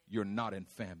 You're not in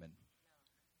famine.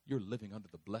 You're living under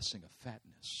the blessing of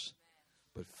fatness.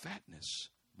 But fatness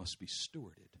must be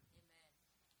stewarded.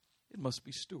 It must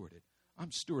be stewarded. I'm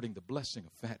stewarding the blessing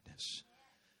of fatness.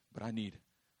 But I need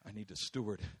to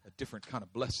steward a different kind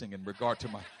of blessing in regard to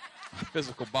my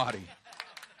physical body.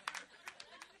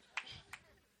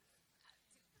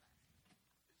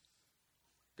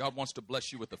 God wants to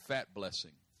bless you with a fat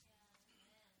blessing.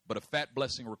 But a fat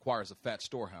blessing requires a fat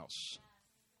storehouse.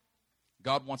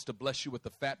 God wants to bless you with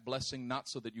the fat blessing, not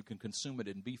so that you can consume it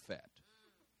and be fat,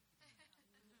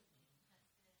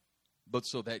 but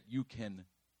so that you can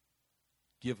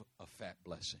give a fat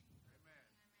blessing.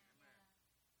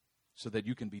 so that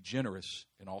you can be generous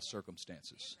in all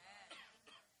circumstances.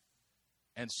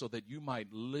 And so that you might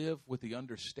live with the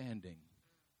understanding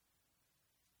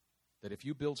that if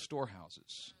you build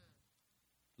storehouses,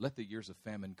 let the years of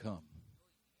famine come.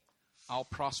 I'll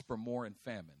prosper more in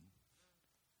famine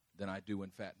than I do in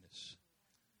fatness.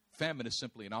 Famine is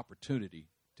simply an opportunity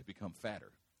to become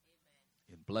fatter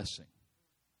in blessing,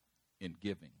 in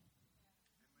giving,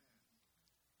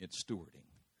 in stewarding.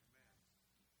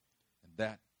 And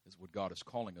that is what God is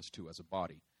calling us to as a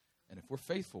body. And if we're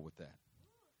faithful with that,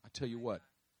 I tell you what,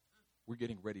 we're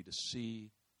getting ready to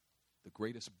see the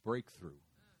greatest breakthrough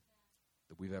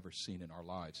that we've ever seen in our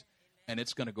lives. And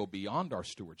it's going to go beyond our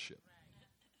stewardship.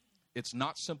 It's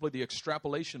not simply the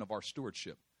extrapolation of our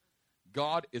stewardship.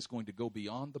 God is going to go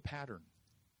beyond the pattern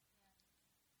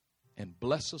and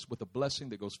bless us with a blessing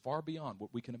that goes far beyond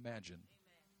what we can imagine.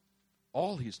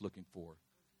 All he's looking for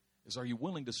is, are you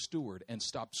willing to steward and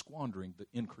stop squandering the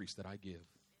increase that I give?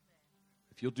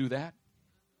 If you'll do that,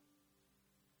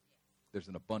 there's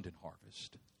an abundant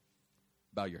harvest.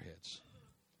 Bow your heads.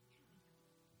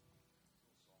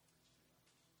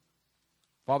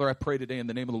 Father, I pray today in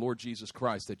the name of the Lord Jesus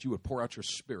Christ that you would pour out your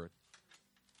Spirit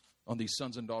on these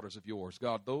sons and daughters of yours.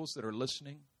 God, those that are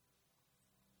listening,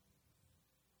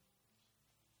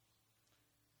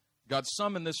 God,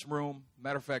 some in this room,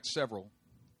 matter of fact, several,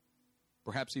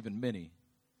 perhaps even many,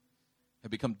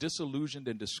 have become disillusioned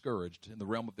and discouraged in the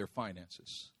realm of their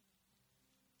finances.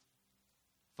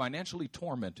 Financially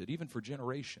tormented, even for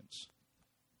generations.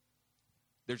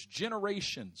 There's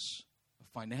generations of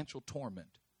financial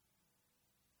torment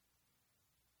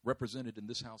represented in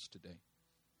this house today.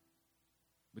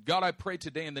 But God, I pray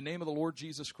today in the name of the Lord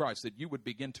Jesus Christ that you would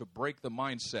begin to break the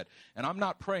mindset. And I'm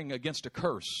not praying against a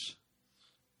curse.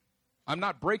 I'm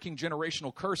not breaking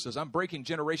generational curses. I'm breaking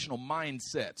generational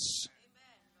mindsets.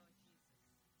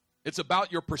 It's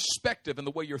about your perspective and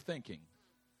the way you're thinking.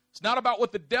 It's not about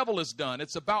what the devil has done.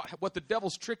 It's about what the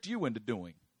devil's tricked you into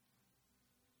doing.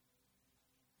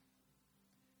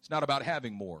 It's not about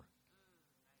having more.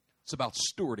 It's about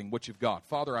stewarding what you've got.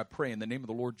 Father, I pray in the name of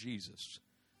the Lord Jesus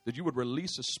that you would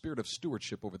release a spirit of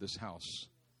stewardship over this house.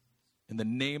 In the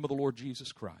name of the Lord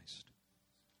Jesus Christ.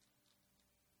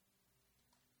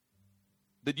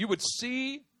 That you would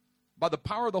see by the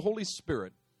power of the Holy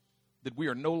Spirit that we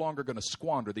are no longer going to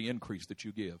squander the increase that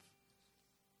you give.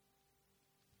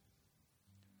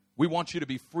 We want you to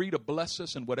be free to bless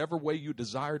us in whatever way you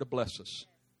desire to bless us.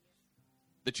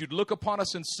 That you'd look upon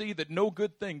us and see that no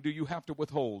good thing do you have to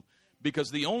withhold.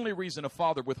 Because the only reason a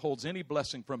father withholds any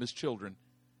blessing from his children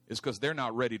is because they're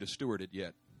not ready to steward it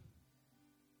yet.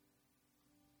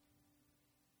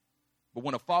 But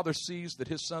when a father sees that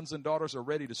his sons and daughters are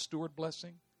ready to steward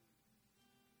blessing,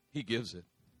 he gives it.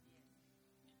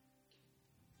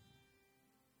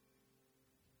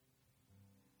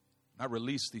 I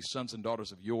release these sons and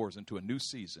daughters of yours into a new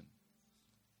season.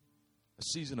 A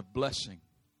season of blessing.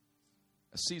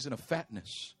 A season of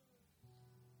fatness.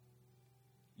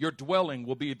 Your dwelling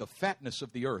will be the fatness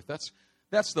of the earth.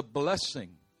 That's the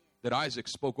blessing that Isaac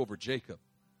spoke over Jacob.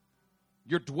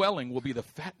 Your dwelling will be the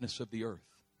fatness of the earth.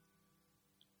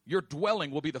 Your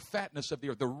dwelling will be the fatness of the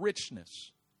earth, the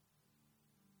richness.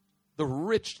 The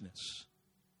richness.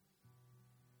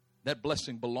 That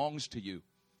blessing belongs to you.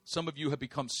 Some of you have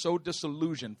become so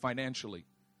disillusioned financially,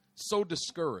 so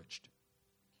discouraged.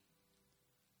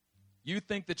 You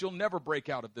think that you'll never break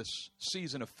out of this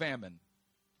season of famine.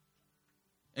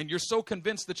 And you're so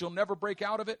convinced that you'll never break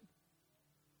out of it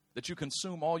that you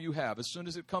consume all you have. As soon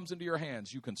as it comes into your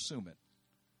hands, you consume it.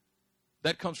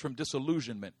 That comes from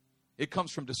disillusionment. It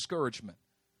comes from discouragement.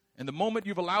 And the moment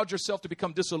you've allowed yourself to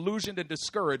become disillusioned and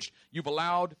discouraged, you've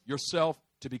allowed yourself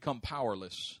to become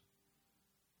powerless.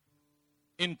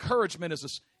 Encouragement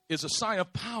is a sign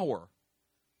of power.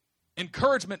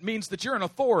 Encouragement means that you're an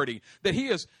authority, that he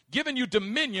has given you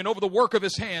dominion over the work of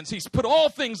his hands. He's put all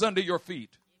things under your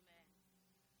feet.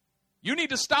 You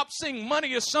need to stop seeing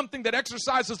money as something that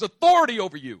exercises authority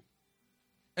over you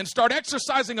and start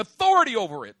exercising authority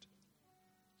over it.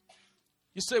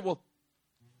 You say, well,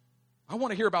 I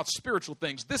want to hear about spiritual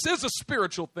things. This is a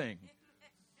spiritual thing.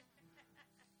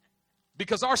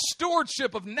 Because our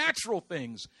stewardship of natural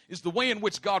things is the way in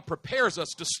which God prepares us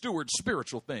to steward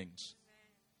spiritual things.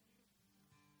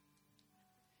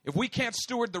 If we can't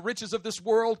steward the riches of this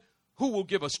world, who will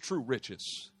give us true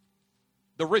riches?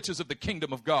 The riches of the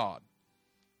kingdom of God.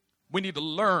 We need to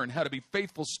learn how to be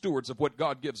faithful stewards of what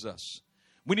God gives us.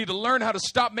 We need to learn how to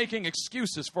stop making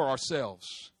excuses for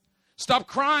ourselves. Stop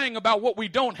crying about what we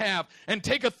don't have and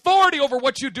take authority over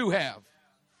what you do have.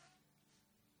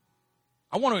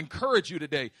 I want to encourage you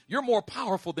today. You're more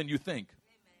powerful than you think.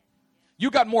 You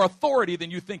got more authority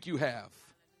than you think you have.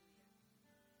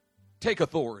 Take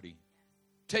authority.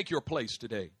 Take your place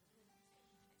today.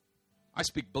 I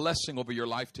speak blessing over your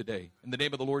life today in the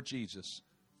name of the Lord Jesus.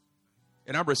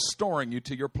 And I'm restoring you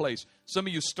to your place. Some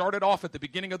of you started off at the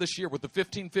beginning of this year with the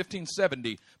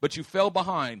 15-15-70, but you fell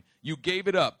behind. You gave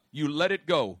it up. You let it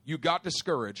go. You got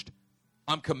discouraged.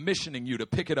 I'm commissioning you to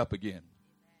pick it up again.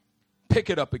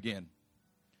 Pick it up again.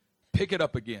 Pick it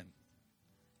up again.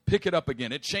 Pick it up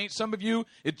again. It changed. Some of you,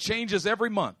 it changes every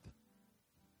month.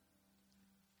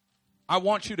 I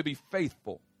want you to be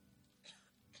faithful.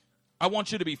 I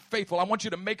want you to be faithful. I want you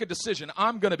to make a decision.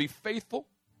 I'm going to be faithful.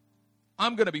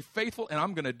 I'm going to be faithful, and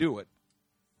I'm going to do it.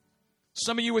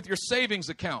 Some of you with your savings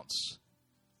accounts,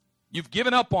 you've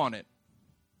given up on it.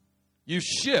 You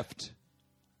shift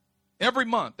every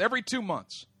month, every 2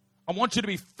 months. I want you to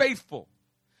be faithful.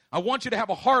 I want you to have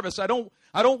a harvest. I don't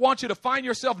want you to find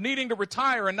yourself needing to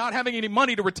retire and not having any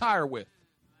money to retire with.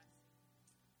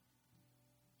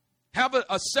 Have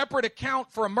a separate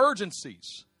account for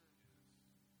emergencies.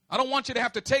 I don't want you to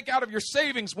have to take out of your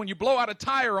savings when you blow out a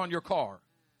tire on your car.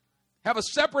 Have a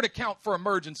separate account for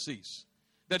emergencies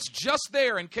that's just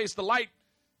there in case the light,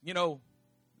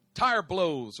 tire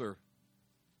blows or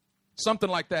something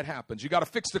like that happens. You got to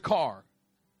fix the car.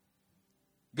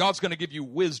 God's going to give you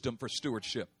wisdom for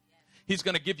stewardship. He's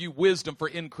going to give you wisdom for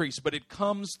increase, but it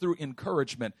comes through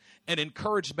encouragement, and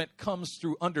encouragement comes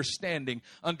through understanding.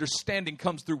 Understanding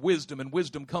comes through wisdom, and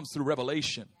wisdom comes through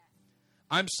revelation.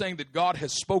 I'm saying that God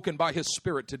has spoken by His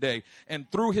Spirit today,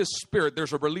 and through His Spirit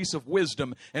there's a release of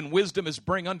wisdom, and wisdom is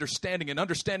bringing understanding, and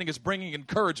understanding is bringing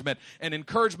encouragement, and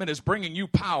encouragement is bringing you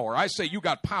power. I say you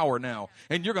got power now,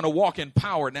 and you're going to walk in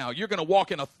power now. You're going to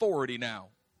walk in authority now.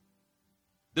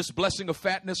 This blessing of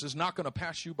fatness is not going to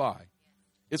pass you by.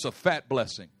 It's a fat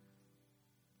blessing.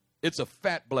 It's a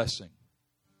fat blessing.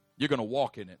 You're going to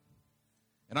walk in it.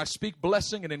 And I speak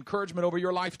blessing and encouragement over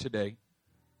your life today.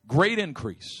 Great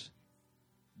increase,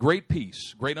 great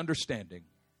peace, great understanding,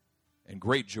 and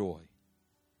great joy.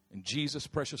 In Jesus'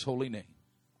 precious holy name.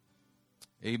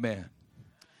 Amen.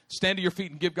 Stand to your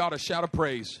feet and give God a shout of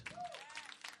praise.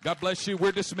 God bless you.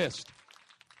 We're dismissed.